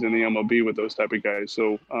best teams in the MLB with those type of guys.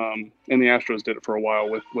 So, and the Astros did it for a while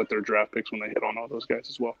with their draft picks when they hit on all those guys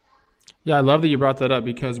as well. Yeah, I love that you brought that up,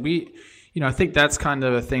 because I think that's kind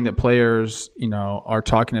of a thing that players, are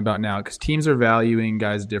talking about now, because teams are valuing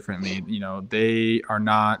guys differently.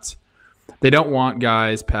 They don't want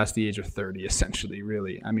guys past the age of 30, essentially,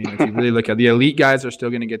 really. I mean, if you really look at the elite guys are still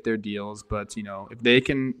going to get their deals, but, if they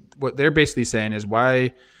can, what they're basically saying is,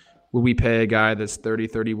 why would we pay a guy that's 30,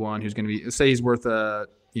 31, who's going to be, say he's worth a,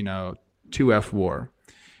 2F WAR,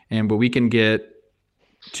 but we can get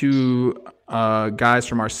two guys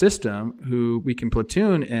from our system who we can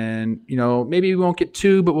platoon, and maybe we won't get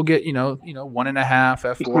two, but we'll get 1.5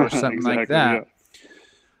 F4 or something exactly, like that. Yeah.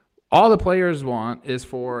 All the players want is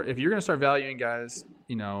for, if you're going to start valuing guys,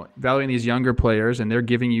 valuing these younger players, and they're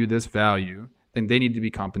giving you this value, then they need to be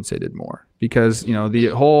compensated more, because the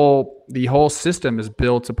whole system is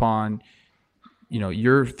built upon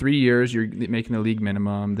your 3 years, you're making the league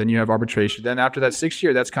minimum. Then you have arbitration. Then after that 6th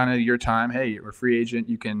year, that's kind of your time. Hey, you're a free agent.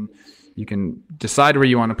 You can decide where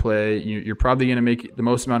you want to play. You're probably going to make the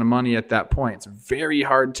most amount of money at that point. It's very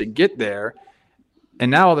hard to get there. And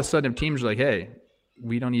now all of a sudden, teams are like, hey,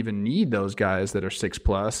 we don't even need those guys that are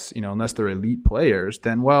 6+, unless they're elite players.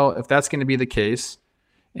 Then, well, if that's going to be the case,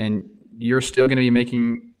 and you're still going to be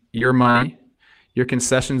making your money, your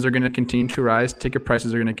concessions are going to continue to rise, ticket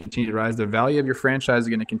prices are going to continue to rise, the value of your franchise is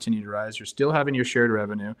going to continue to rise, you're still having your shared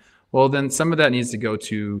revenue, well, then some of that needs to go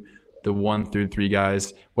to the 1 through 3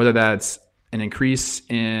 guys, whether that's an increase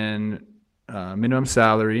in minimum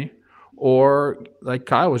salary, or like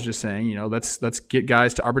Kyle was just saying, let's get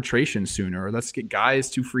guys to arbitration sooner, or let's get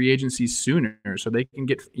guys to free agency sooner so they can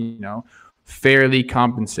get, fairly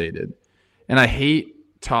compensated. And I hate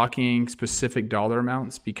talking specific dollar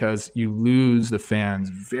amounts, because you lose the fans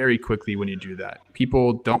very quickly when you do that.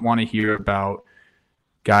 People don't want to hear about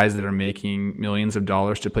guys that are making millions of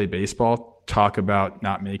dollars to play baseball talk about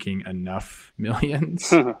not making enough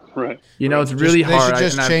millions. Right. It's really hard. They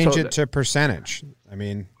should just change it to percentage. I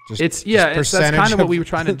mean, that's kind of what we were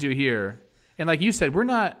trying to do here. And like you said, we're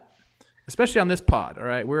not, especially on this pod, all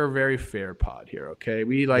right, we're a very fair pod here, okay?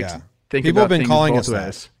 We like to think people about have been things calling both us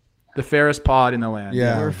ways. The fairest pod in the land.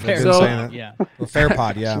 Yeah, we're fair. The fair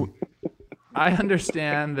pod, yeah. I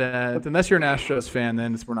understand that unless you're an Astros fan,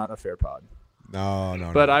 then we're not a fair pod.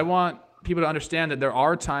 No. But I want people to understand that there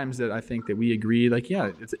are times that I think that we agree, like,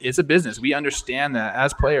 yeah, it's a business. We understand that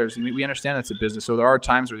as players. We understand it's a business. So there are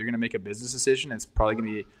times where you're going to make a business decision. It's probably going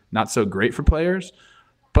to be not so great for players.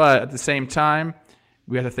 But at the same time,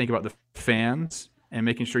 we have to think about the fans and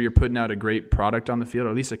making sure you're putting out a great product on the field,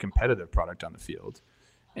 or at least a competitive product on the field.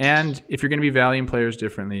 And if you're going to be valuing players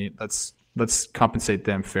differently, let's compensate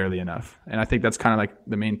them fairly enough. And I think that's kind of like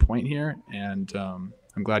the main point here. And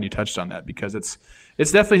I'm glad you touched on that, because it's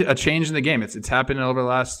definitely a change in the game. It's happened over the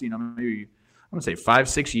last, maybe I want to say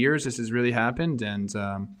 5-6 years. This has really happened, and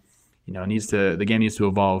the game needs to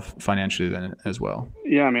evolve financially then as well.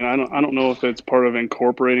 Yeah, I mean, I don't know if it's part of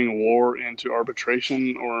incorporating WAR into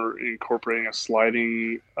arbitration or incorporating a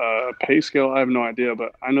sliding pay scale. I have no idea,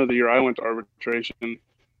 but I know the year I went to arbitration,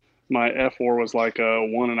 my F WAR was like a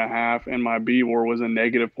 1.5, and my B WAR was a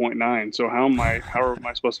 -0.9. So how am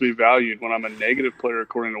I supposed to be valued when I'm a negative player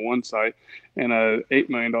according to one site and a $8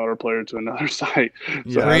 million player to another site?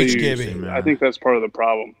 So I think that's part of the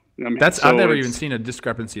problem. I mean, I've never even seen a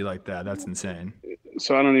discrepancy like that. That's insane.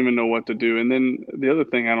 So I don't even know what to do. And then the other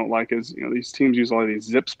thing I don't like is, these teams use all of these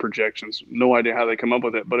ZiPS projections. No idea how they come up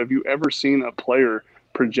with it. But have you ever seen a player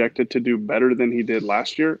projected to do better than he did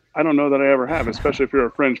last year? I don't know that I ever have, especially if you're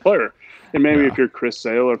a fringe player. And maybe if you're Chris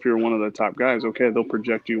Sale or if you're one of the top guys, okay, they'll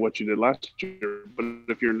project you what you did last year. But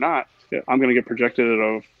if you're not, I'm going to get projected at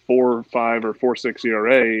a 4.5 or 4.6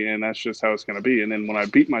 ERA, and that's just how it's going to be. And then when I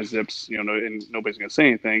beat my ZiPS, and nobody's going to say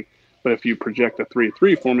anything. But if you project a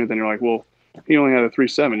 3.3 for me, then you're like, well, he only had a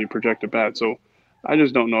 3.7. You projected bad. So I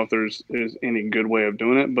just don't know if there's any good way of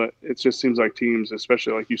doing it, but it just seems like teams,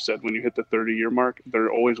 especially like you said, when you hit the 30-year mark,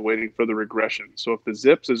 they're always waiting for the regression. So if the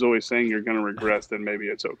ZiPS is always saying you're going to regress, then maybe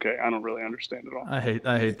it's okay. I don't really understand it all. I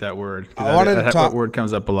hate that word. That word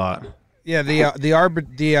comes up a lot. Yeah,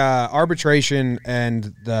 the arbitration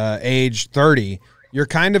and the age 30, you're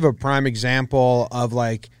kind of a prime example of,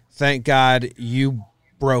 like, thank God you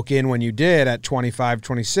broke in when you did at 25,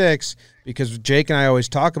 26, because Jake and I always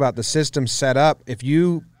talk about the system set up. If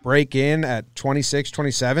you break in at 26,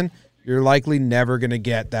 27, you're likely never going to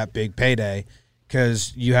get that big payday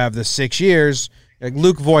because you have the 6 years. Like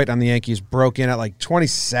Luke Voigt on the Yankees broke in at like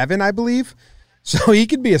 27, I believe. So he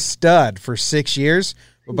could be a stud for 6 years,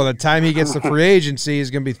 but by the time he gets to free agency, he's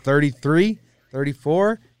going to be 33,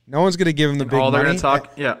 34. No one's going to give him the big all they're money.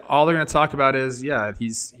 All they're going to talk about is,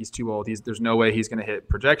 he's too old. There's no way he's going to hit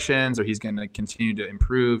projections or he's going to continue to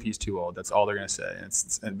improve. He's too old. That's all they're going to say. And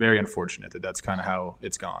it's very unfortunate that that's kind of how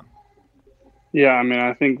it's gone. Yeah, I mean,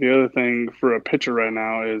 I think the other thing for a pitcher right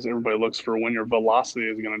now is everybody looks for when your velocity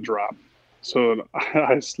is going to drop. So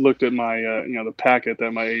I looked at my, the packet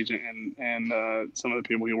that my agent and some of the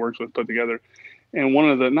people he works with put together. And one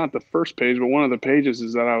of the, not the first page, but one of the pages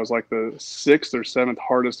is that I was like the 6th or 7th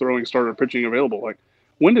hardest throwing starter pitching available. Like,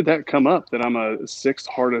 when did that come up that I'm a 6th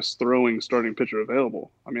hardest throwing starting pitcher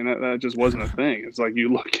available? I mean, that just wasn't a thing. It's like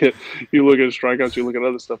you look at strikeouts, you look at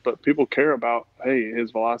other stuff, but people care about, hey,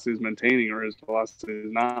 his velocity is maintaining or his velocity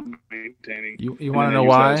is not maintaining. You want to know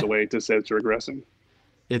why? As a way to say it's regressing.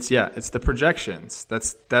 It's the projections.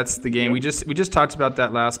 That's the game. Yeah. We just talked about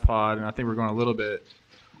that last pod, and I think we're going a little bit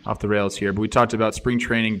off the rails here, but we talked about spring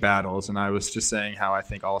training battles, and I was just saying how I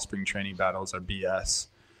think all spring training battles are BS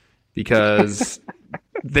because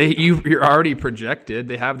you're already projected.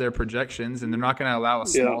 They have their projections, and they're not going to allow a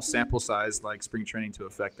small sample size like spring training to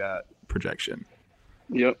affect that projection.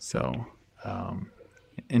 Yep. So,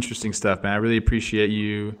 interesting stuff, man. I really appreciate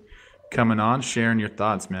you coming on, sharing your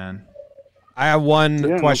thoughts, man. I have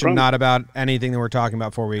one question, not about anything that we're talking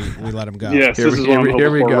about before we let him go. Yes, this is what I'm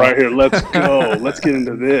hoping for right here. Let's go. Let's get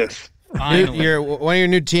into this. One of your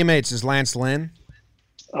new teammates is Lance Lynn.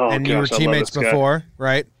 Oh, and you were teammates before,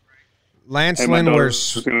 right? Lance Lynn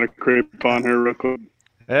was going to creep on here real quick.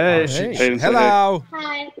 Hey. Hello.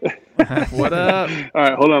 Hi. What up? All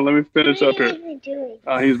right, hold on. Let me finish up here.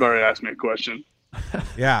 He's already asked me a question.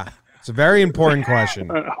 Yeah, it's a very important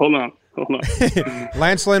question. Hold on.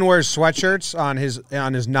 Lance Lynn wears sweatshirts on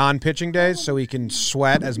his non-pitching days so he can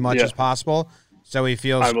sweat as much as possible, so he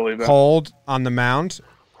feels cold on the mound.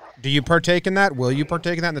 Do you partake in that? Will you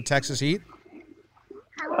partake in that in the Texas heat?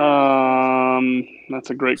 That's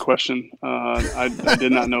a great question. I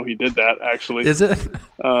did not know he did that, actually. Is it?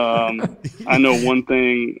 I know one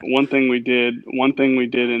thing we did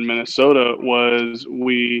in Minnesota was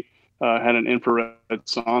we had an infrared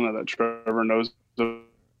sauna that Trevor knows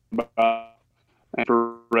about,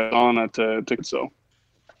 infrared sauna to so.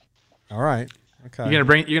 All right. Okay. You're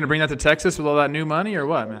gonna bring that to Texas with all that new money or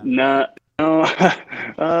what, man? No.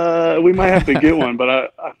 We might have to get one, but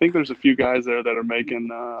I think there's a few guys there that are making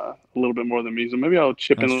a little bit more than me, so maybe I'll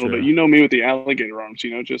chip in a little bit. You know me with the alligator arms,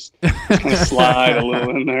 just kind of slide a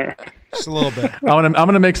little in there. Just a little bit. I'm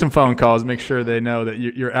gonna make some phone calls, make sure they know that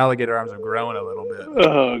your alligator arms are growing a little bit.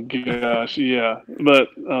 Oh gosh, yeah. But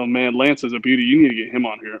oh man, Lance is a beauty. You need to get him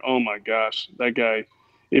on here. Oh my gosh, that guy.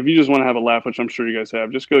 If you just want to have a laugh, which I'm sure you guys have,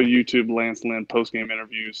 just go to YouTube Lance Lynn post-game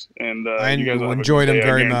interviews. And you guys will enjoyed him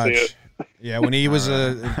very much. Yeah, when he was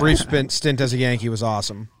a brief stint as a Yankee, was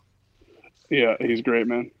awesome. Yeah, he's great,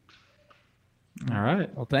 man. All right.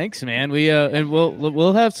 Well, thanks, man. We and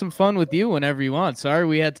we'll have some fun with you whenever you want. Sorry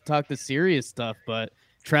we had to talk the serious stuff, but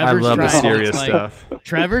Trevor's I love the trying serious stuff.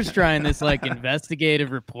 Trevor's trying this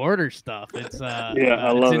investigative reporter stuff. It's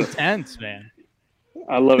I love it's intense, man.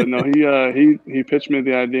 I love it. No, he pitched me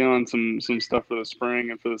the idea on some stuff for the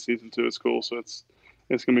spring and for the season too. It's cool, so it's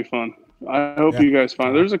gonna be fun. I hope you guys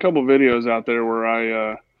find. There's a couple videos out there where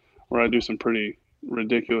I do some pretty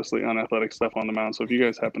ridiculously unathletic stuff on the mound. So if you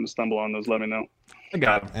guys happen to stumble on those, let me know. I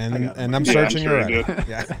got them. And I'm searching already.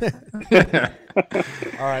 Yeah.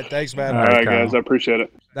 All right, thanks, man. All right, guys, I appreciate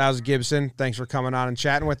it. That was Gibson. Thanks for coming on and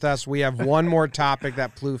chatting with us. We have one more topic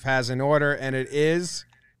that Plouffe has in order, and it is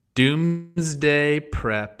doomsday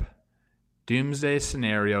prep. Doomsday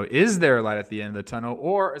scenario. Is there a light at the end of the tunnel,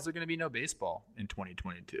 or is there going to be no baseball in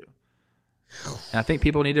 2022? And I think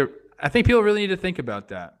people really need to think about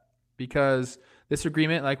that, because this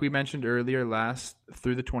agreement, like we mentioned earlier, lasts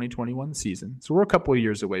through the 2021 season. So we're a couple of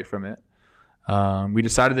years away from it. We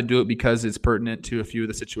decided to do it because it's pertinent to a few of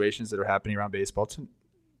the situations that are happening around baseball,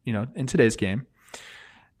 in today's game.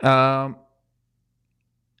 There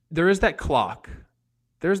is that clock.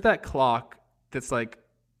 There's that clock that's like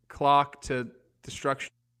clock to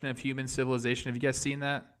destruction of human civilization. Have you guys seen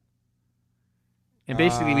that? And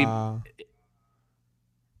basically,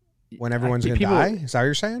 when everyone's going to die? Is that what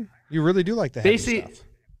you're saying? You really do like the heavy stuff.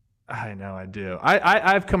 I know I do.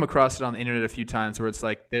 I've come across it on the internet a few times where it's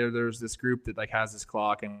like there's this group that like has this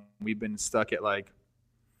clock, and we've been stuck at like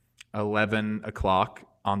 11 o'clock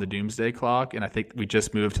on the doomsday clock, and I think we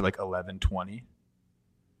just moved to like 11:20.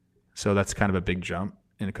 So that's kind of a big jump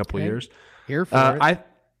in a couple of years. Here for it.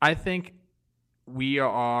 I think we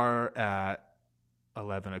are at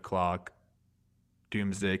 11 o'clock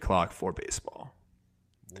doomsday clock for baseball.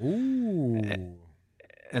 Ooh.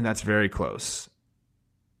 And that's very close.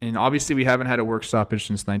 And obviously we haven't had a work stoppage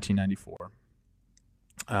since 1994.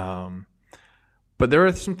 But there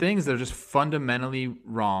are some things that are just fundamentally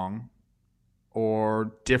wrong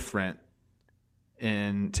or different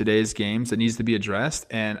in today's games that needs to be addressed.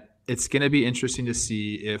 And it's going to be interesting to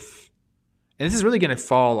see if, and this is really going to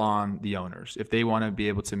fall on the owners, if they want to be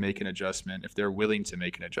able to make an adjustment, if they're willing to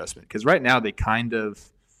make an adjustment. Because right now they kind of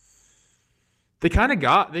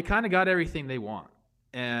got everything they want.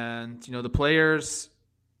 And, the players,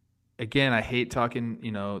 again, I hate talking,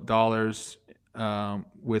 dollars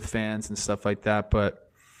with fans and stuff like that,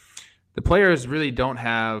 but the players really don't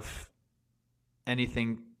have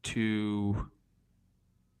anything to,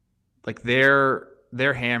 like, their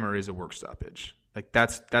hammer is a work stoppage. Like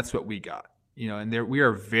that's what we got, and we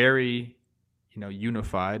are very,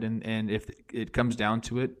 unified. And if it comes down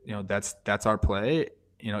to it, that's our play.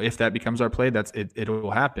 If that becomes our play, it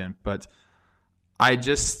will happen. But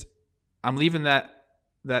I'm leaving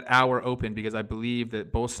that hour open because I believe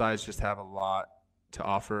that both sides just have a lot to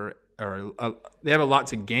offer, or they have a lot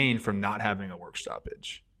to gain from not having a work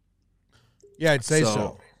stoppage. Yeah, I'd say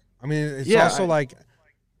so. I mean, it's also like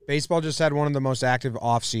baseball just had one of the most active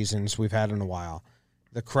off seasons we've had in a while.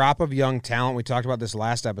 The crop of young talent, we talked about this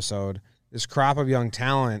last episode, this crop of young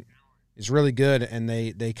talent is really good, and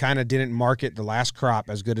they kind of didn't market the last crop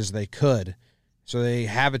as good as they could. So they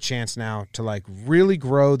have a chance now to like really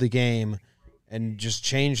grow the game and just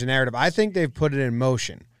change the narrative. I think they've put it in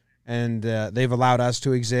motion, and they've allowed us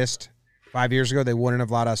to exist. 5 years ago, they wouldn't have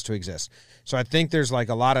allowed us to exist. So I think there's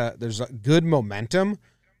there's good momentum,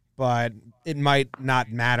 but it might not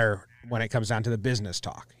matter when it comes down to the business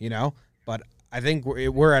talk, But I think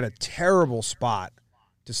we're at a terrible spot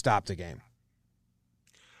to stop the game.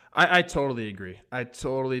 I totally agree. I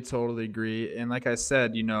totally agree. And like I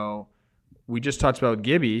said, we just talked about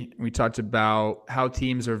Gibby. We talked about how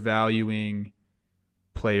teams are valuing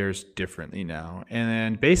players differently now. And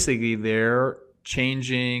then basically they're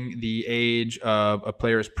changing the age of a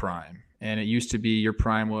player's prime. And it used to be your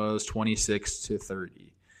prime was 26 to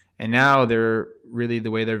 30. And now they're really,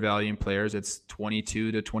 the way they're valuing players, it's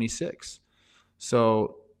 22 to 26.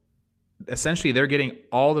 So essentially they're getting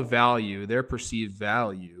all the value, their perceived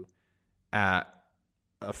value, at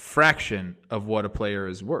a fraction of what a player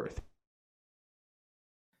is worth.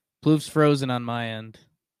 Plouf's frozen on my end.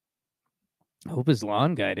 I hope his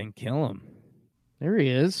lawn guy didn't kill him. There he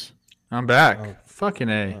is. I'm back. Fucking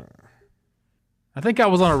A. I think I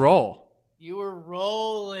was on a roll. You were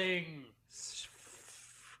rolling.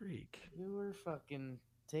 Freak. You were fucking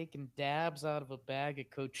taking dabs out of a bag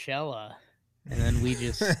at Coachella, and then we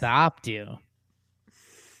just stopped you.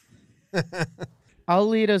 I'll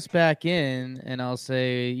lead us back in, and I'll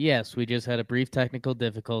say, yes, we just had a brief technical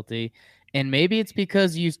difficulty. And maybe it's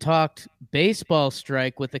because you talked baseball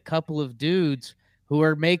strike with a couple of dudes who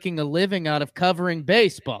are making a living out of covering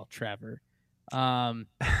baseball, Trevor. I'm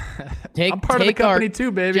part of the company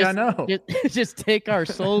too, baby. I know. Just take our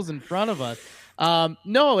souls in front of us.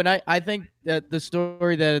 No, and I think that the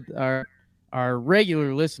story that our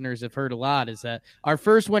regular listeners have heard a lot is that our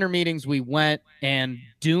first winter meetings, we went and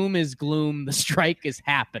doom is gloom. The strike is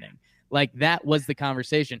happening. Like that was the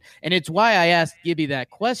conversation. And it's why I asked Gibby that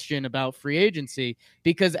question about free agency,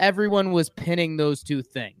 because everyone was pinning those two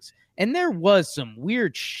things. And there was some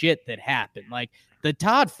weird shit that happened. Like the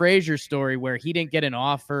Todd Frazier story where he didn't get an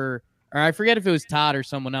offer, or I forget if it was Todd or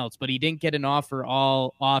someone else, but he didn't get an offer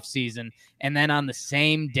all offseason. And then on the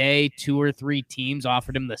same day, 2 or 3 teams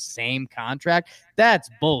offered him the same contract. That's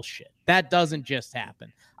bullshit. That doesn't just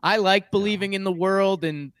happen. I like believing in the world,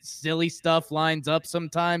 and silly stuff lines up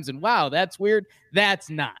sometimes. And wow, that's weird. That's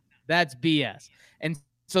not. That's BS. And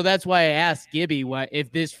so that's why I asked Gibby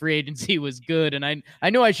if this free agency was good. And I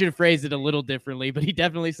know I should have phrased it a little differently, but he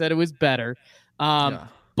definitely said it was better.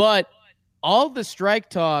 But all the strike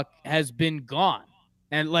talk has been gone.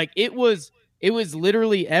 And like it was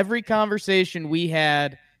literally every conversation we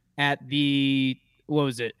had at the,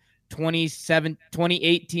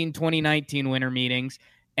 2018, 2019 winter meetings.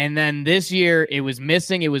 And then this year it was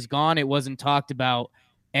missing. It was gone. It wasn't talked about.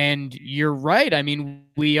 And you're right. I mean,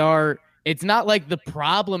 it's not like the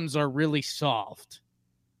problems are really solved.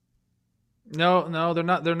 No, they're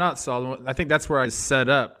not. They're not solved. I think that's where I set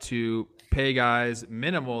up to pay guys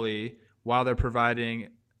minimally while they're providing,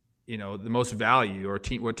 the most value, or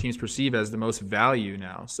what teams perceive as the most value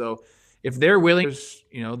now. So if they're willing,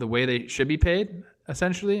 the way they should be paid,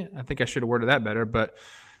 essentially, I think I should have worded that better. But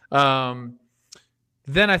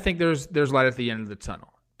then I think there's light at the end of the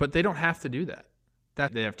tunnel. but they don't have to do that.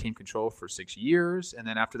 That they have team control for 6 years, and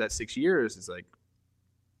then after that 6 years, it's like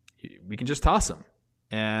we can just toss them,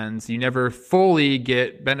 and you never fully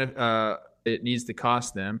get it needs to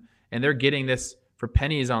cost them, and they're getting this for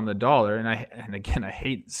pennies on the dollar. And again, I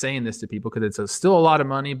hate saying this to people because it's still a lot of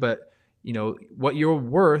money, but what you're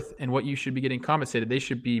worth and what you should be getting compensated, they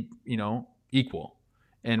should be equal.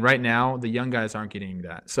 And right now, the young guys aren't getting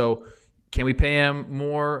that. So, can we pay them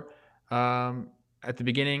more at the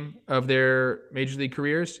beginning of their major league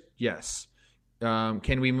careers? Yes.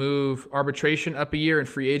 Can we move arbitration up a year and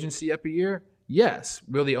free agency up a year? Yes.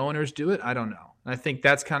 Will the owners do it? I don't know. I think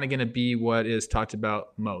that's kind of going to be what is talked about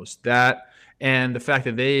most. That and the fact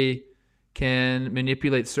that they can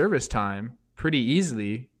manipulate service time pretty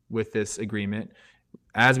easily with this agreement,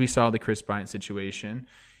 as we saw the Chris Bryant situation,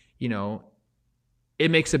 it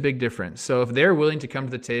makes a big difference. So if they're willing to come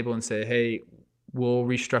to the table and say, hey, we'll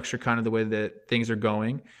restructure kind of the way that things are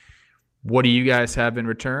going, what do you guys have in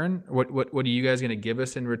return? What are you guys going to give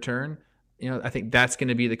us in return? I think that's going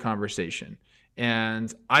to be the conversation.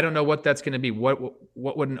 And I don't know what that's going to be. What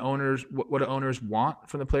do owners want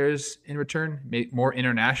from the players in return? More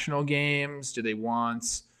international games? Do they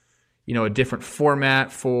want, a different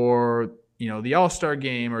format for, the All-Star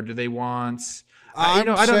game, or do they want? I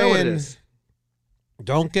don't know what it is.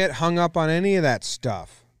 Don't get hung up on any of that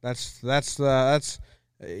stuff. The players.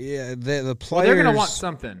 Well, they're going to want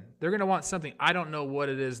something. They're going to want something. I don't know what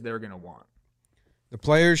it is they're going to want. The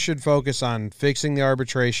players should focus on fixing the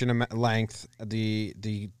arbitration length,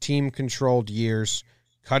 the team-controlled years,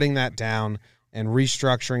 cutting that down, and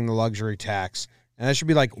restructuring the luxury tax. And that should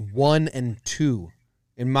be like 1 and 2,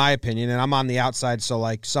 in my opinion. And I'm on the outside, so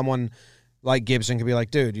like someone like Gibson could be like,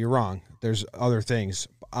 "Dude, you're wrong. There's other things."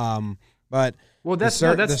 But that's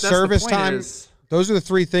the service time. Those are the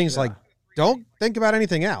 3 things. Yeah. Like, don't think about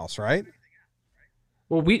anything else, right?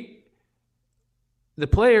 Well, the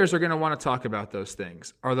players are going to want to talk about those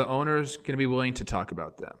things. Are the owners going to be willing to talk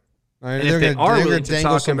about them? And if they are willing to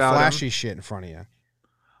talk about flashy shit in front of you.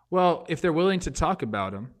 Well, if they're willing to talk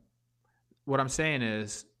about them, what I'm saying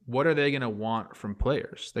is, what are they going to want from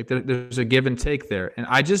players? Like there's a give and take there. And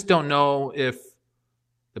I just don't know if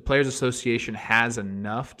the Players Association has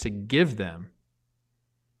enough to give them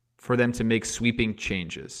for them to make sweeping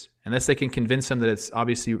changes. Unless they can convince them that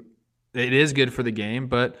it is good for the game.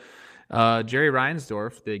 But Jerry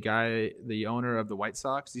Reinsdorf, the owner of the White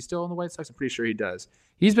Sox, he's still in the White Sox? I'm pretty sure he does.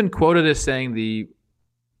 He's been quoted as saying the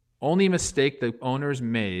only mistake the owners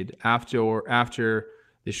made after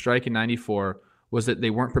the strike in 94 was that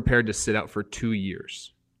they weren't prepared to sit out for 2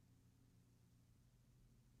 years.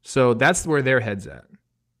 So that's where their head's at.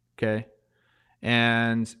 Okay.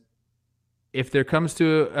 And if there comes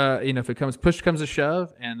to, push comes to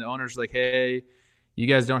shove and the owner's like, hey, you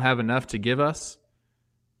guys don't have enough to give us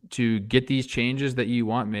to get these changes that you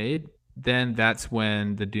want made, then that's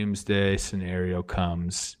when the doomsday scenario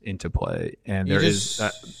comes into play. And It's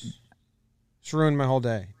ruined my whole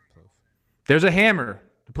day. There's a hammer.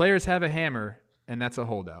 The players have a hammer, and that's a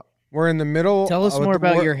holdout. We're in the middle. Tell us more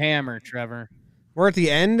about your hammer, Trevor. We're at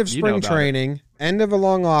the end of spring training, end of a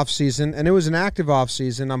long off season, and it was an active off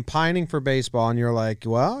season. I'm pining for baseball, and you're like,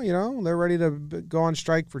 well, they're ready to go on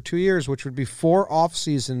strike for 2 years, which would be 4 off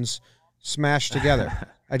seasons smashed together.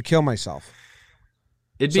 I'd kill myself.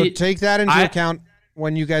 So take that into account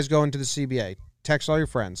when you guys go into the CBA. Text all your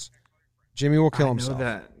friends. Jimmy will kill himself. I know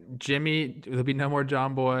that. Jimmy, there'll be no more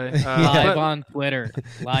John Boy. Live on Twitter,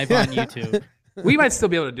 live on YouTube. We might still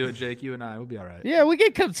be able to do it, Jake. You and I, we'll be all right. Yeah, we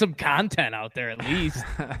get some content out there at least.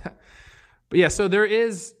 But yeah, so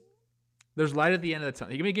there's light at the end of the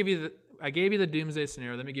tunnel. I gave you the doomsday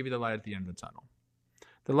scenario. Let me give you the light at the end of the tunnel.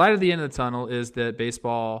 The light at the end of the tunnel is that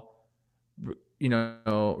baseball,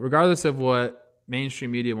 regardless of what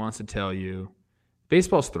mainstream media wants to tell you,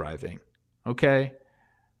 baseball's thriving. Okay?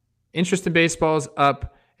 Interest in baseball is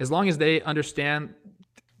up. As long as they understand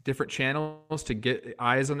different channels to get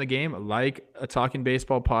eyes on the game, like a Talking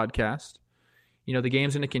Baseball podcast, the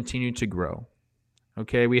game's going to continue to grow.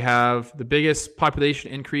 Okay, we have the biggest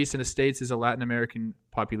population increase in the States is a Latin American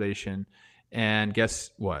population. And guess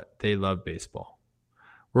what? They love baseball.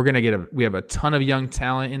 We have a ton of young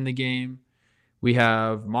talent in the game. We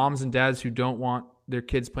have moms and dads who don't want their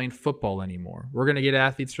kids playing football anymore. We're going to get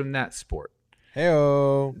athletes from that sport.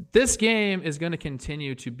 Hey-o. This game is going to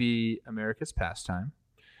continue to be America's pastime,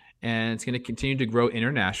 and it's going to continue to grow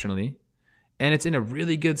internationally, and it's in a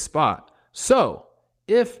really good spot. So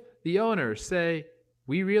if the owners say,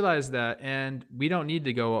 we realize that, and we don't need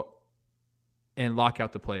to go and lock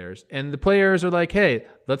out the players, and the players are like, hey,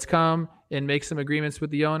 let's come and make some agreements with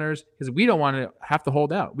the owners, because we don't want to have to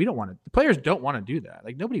hold out. We don't want to. The players don't want to do that.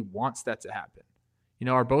 Like, nobody wants that to happen.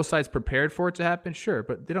 Are both sides prepared for it to happen? Sure,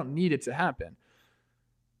 but they don't need it to happen.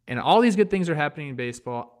 And all these good things are happening in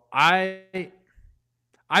baseball. I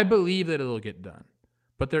believe that it'll get done,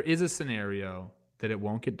 but there is a scenario that it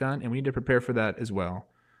won't get done, and we need to prepare for that as well.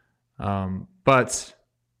 But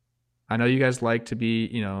I know you guys like to be,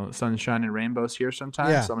 sunshine and rainbows here sometimes.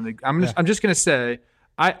 Yeah. So I'm just gonna say,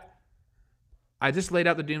 I just laid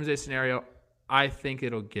out the doomsday scenario. I think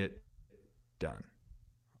it'll get done.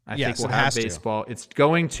 I think we'll have baseball. It's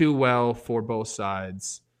going too well for both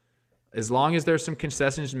sides. As long as there's some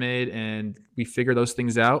concessions made and we figure those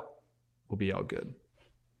things out, we'll be all good.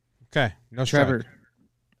 Okay. No strike. Trevor,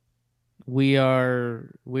 we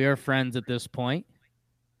are friends at this point.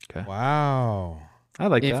 Okay. Wow. I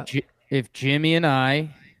like that. If Jimmy and I,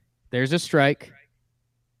 there's a strike,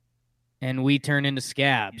 and we turn into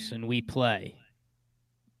scabs and we play,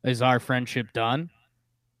 is our friendship done?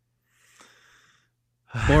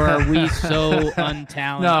 Or are we so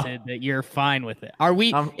untalented that you're fine with it? Are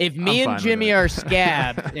we? If me and Jimmy are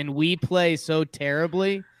scabs and we play so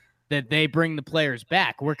terribly that they bring the players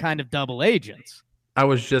back, we're kind of double agents. I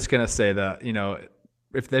was just gonna say that,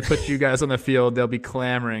 if they put you guys on the field, they'll be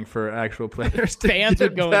clamoring for actual players. Fans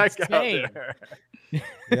would go back insane. out there.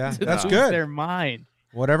 Yeah, that's lose good. Their mind.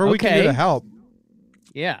 Whatever we can do to help.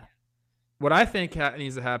 Yeah. What I think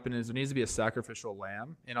needs to happen is there needs to be a sacrificial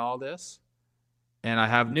lamb in all this. And I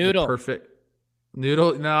have Noodle. the perfect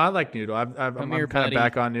Noodle. No, I like Noodle. I'm kind of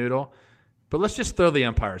back on Noodle. But let's just throw the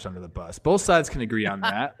umpires under the bus. Both sides can agree on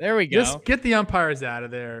that. There we go. Just get the umpires out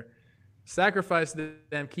of there. Sacrifice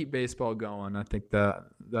them. Keep baseball going. I think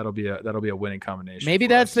that'll be a winning combination. Maybe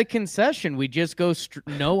that's the concession. We just go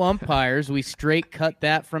no umpires. We straight cut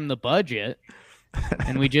that from the budget,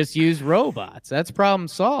 and we just use robots. That's problem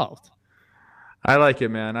solved. I like it,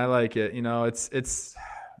 man. I like it. It's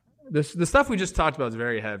the stuff we just talked about is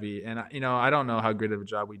very heavy, and I don't know how great of a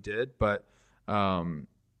job we did, but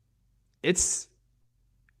it's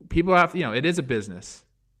people have it is a business,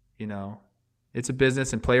 it's a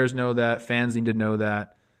business, and players know that, fans need to know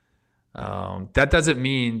that. That doesn't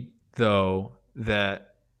mean though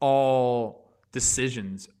that all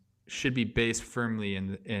decisions should be based firmly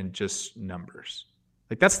in just numbers.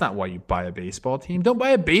 Like, that's not why you buy a baseball team. Don't buy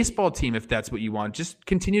a baseball team if that's what you want. Just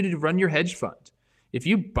continue to run your hedge fund. If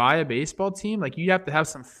you buy a baseball team, like, you have to have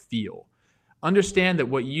some feel. Understand that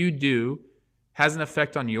what you do has an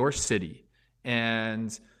effect on your city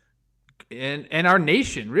and our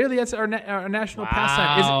nation. Really, that's our national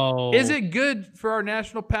pastime. Is it good for our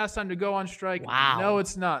national pastime to go on strike? Wow. No,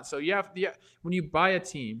 it's not. So when you buy a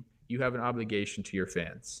team, you have an obligation to your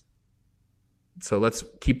fans. So let's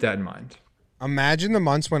keep that in mind. Imagine the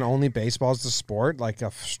months when only baseball is the sport, like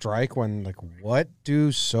a strike, when, like, what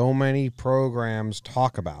do so many programs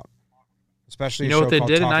talk about? Especially what they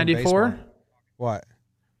did in '94? What?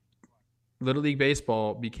 Little League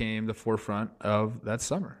Baseball became the forefront of that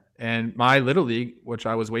summer. And my Little League, which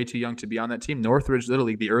I was way too young to be on that team, Northridge Little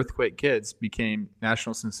League, the Earthquake Kids, became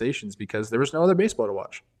national sensations because there was no other baseball to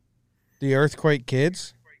watch. The Earthquake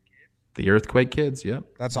Kids? The Earthquake Kids, yep.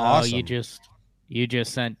 That's awesome. You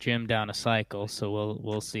just sent Jim down a cycle, so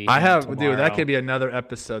we'll see. Dude, that could be another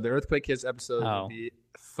episode. The Earthquake Kids episode would be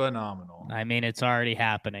phenomenal. I mean, it's already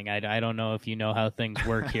happening. I don't know if you know how things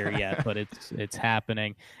work here yet, but it's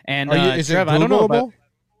happening. And is Trev, it Googleable? I don't know about,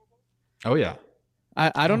 oh yeah.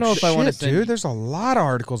 I don't know if I want to send. Dude, there's a lot of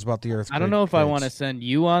articles about the Earthquake. I don't know if Kids. I want to send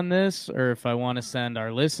you on this, or if I want to send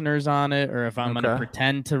our listeners on it, or if I'm going to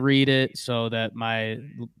pretend to read it so that my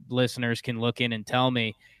listeners can look in and tell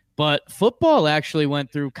me. But football actually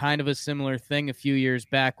went through kind of a similar thing a few years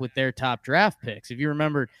back with their top draft picks. If you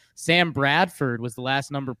remember, Sam Bradford was the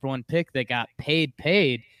last number 1 pick that got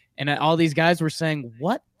paid. And all these guys were saying,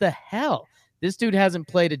 what the hell? This dude hasn't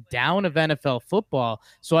played a down of NFL football.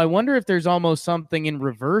 So I wonder if there's almost something in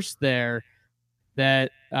reverse there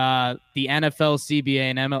that the NFL CBA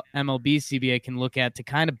and MLB CBA can look at to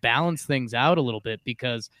kind of balance things out a little bit,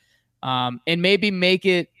 because and maybe make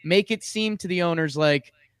it seem to the owners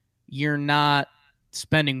like you're not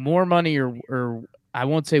spending more money or I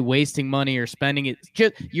won't say wasting money or spending it.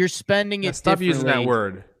 Just you're spending it. Stop using that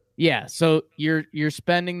word. Yeah, so you're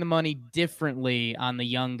spending the money differently on the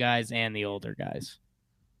young guys and the older guys.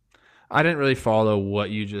 I didn't really follow what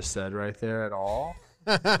you just said right there at all.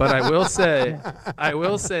 But I will say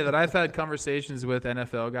that I've had conversations with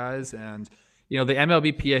NFL guys, and the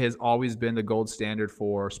MLBPA has always been the gold standard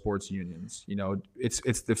for sports unions.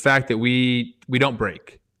 It's the fact that we don't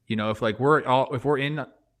break. If we're in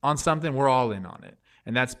on something, we're all in on it,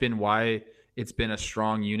 and that's been why it's been a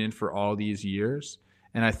strong union for all these years.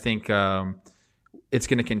 And I think it's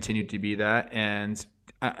going to continue to be that. And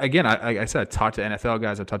I said, I talked to NFL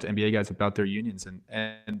guys, I talked to NBA guys about their unions,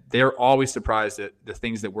 and they're always surprised at the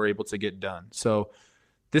things that we're able to get done. So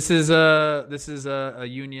this is a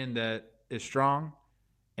union that is strong,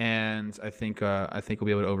 and I think we'll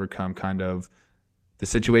be able to overcome kind of the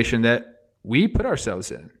situation that we put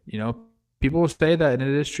ourselves in. You know, people will say that, and it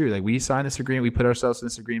is true. Like, we signed this agreement, we put ourselves in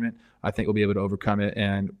this agreement. I think we'll be able to overcome it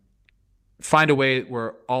and find a way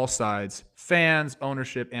where all sides, fans,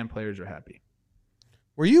 ownership, and players are happy.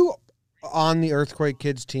 Were you on the Earthquake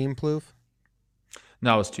Kids team, Plouffe?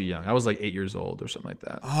 No, I was too young. I was like 8 years old or something like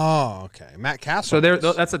that. Oh, okay. Matt Castle.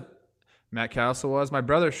 So that's Matt Castle was. My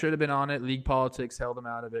brother should have been on it. League politics held him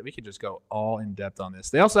out of it. We could just go all in depth on this.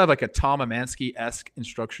 They also have like a Tom Amansky-esque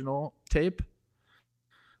instructional tape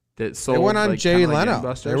that sold. They went on like, Jay like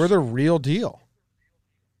Leno. They were the real deal.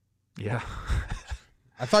 Yeah.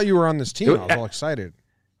 I thought you were on this team. I was all excited.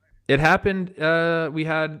 It happened. We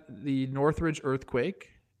had the Northridge earthquake,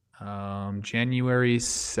 January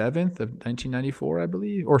 7th of 1994, I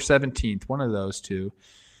believe, or 17th, one of those two.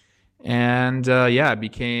 And it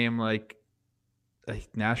became like a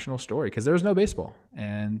national story because there was no baseball,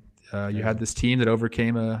 and you had this team that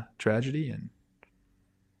overcame a tragedy. And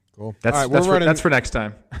cool. That's for next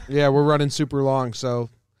time. Yeah, we're running super long, so.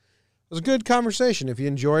 It was a good conversation. If you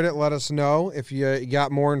enjoyed it, let us know. If you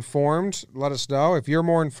got more informed, let us know. If you're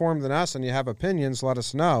more informed than us and you have opinions, let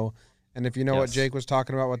us know. And if you know what Jake was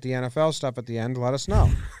talking about with the NFL stuff at the end, let us know.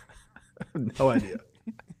 No idea.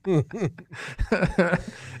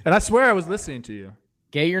 And I swear I was listening to you.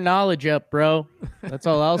 Get your knowledge up, bro. That's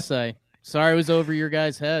all I'll say. Sorry I was over your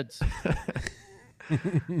guys' heads.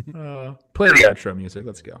 Play the intro music.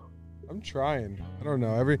 Let's go. I'm trying. I don't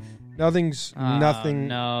know. Nothing.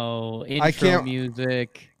 No, intro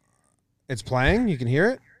music. It's playing. You can hear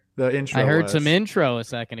it. The intro. I heard some intro a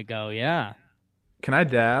second ago. Yeah. Can I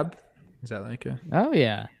dab? Is that like a? Oh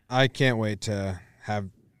yeah. I can't wait to have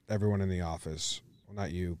everyone in the office. Well,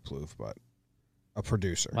 not you, Plouffe, but a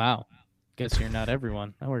producer. Wow. Guess you're not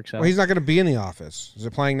everyone. That works out. Well, he's not going to be in the office. Is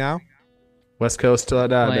it playing now? West Coast till I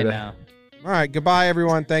die. Play now. All right. Goodbye,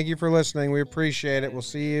 everyone. Thank you for listening. We appreciate it. We'll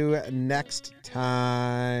see you next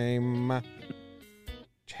time.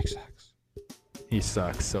 Jake sucks. He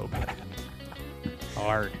sucks so bad.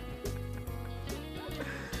 Hard.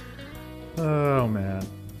 Oh, man.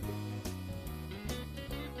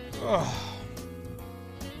 Oh.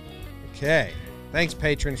 Okay. Thanks,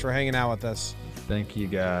 patrons, for hanging out with us. Thank you,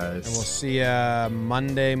 guys. And we'll see you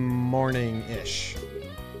Monday morning-ish.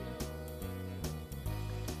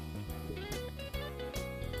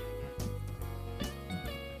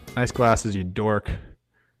 Nice glasses, you dork.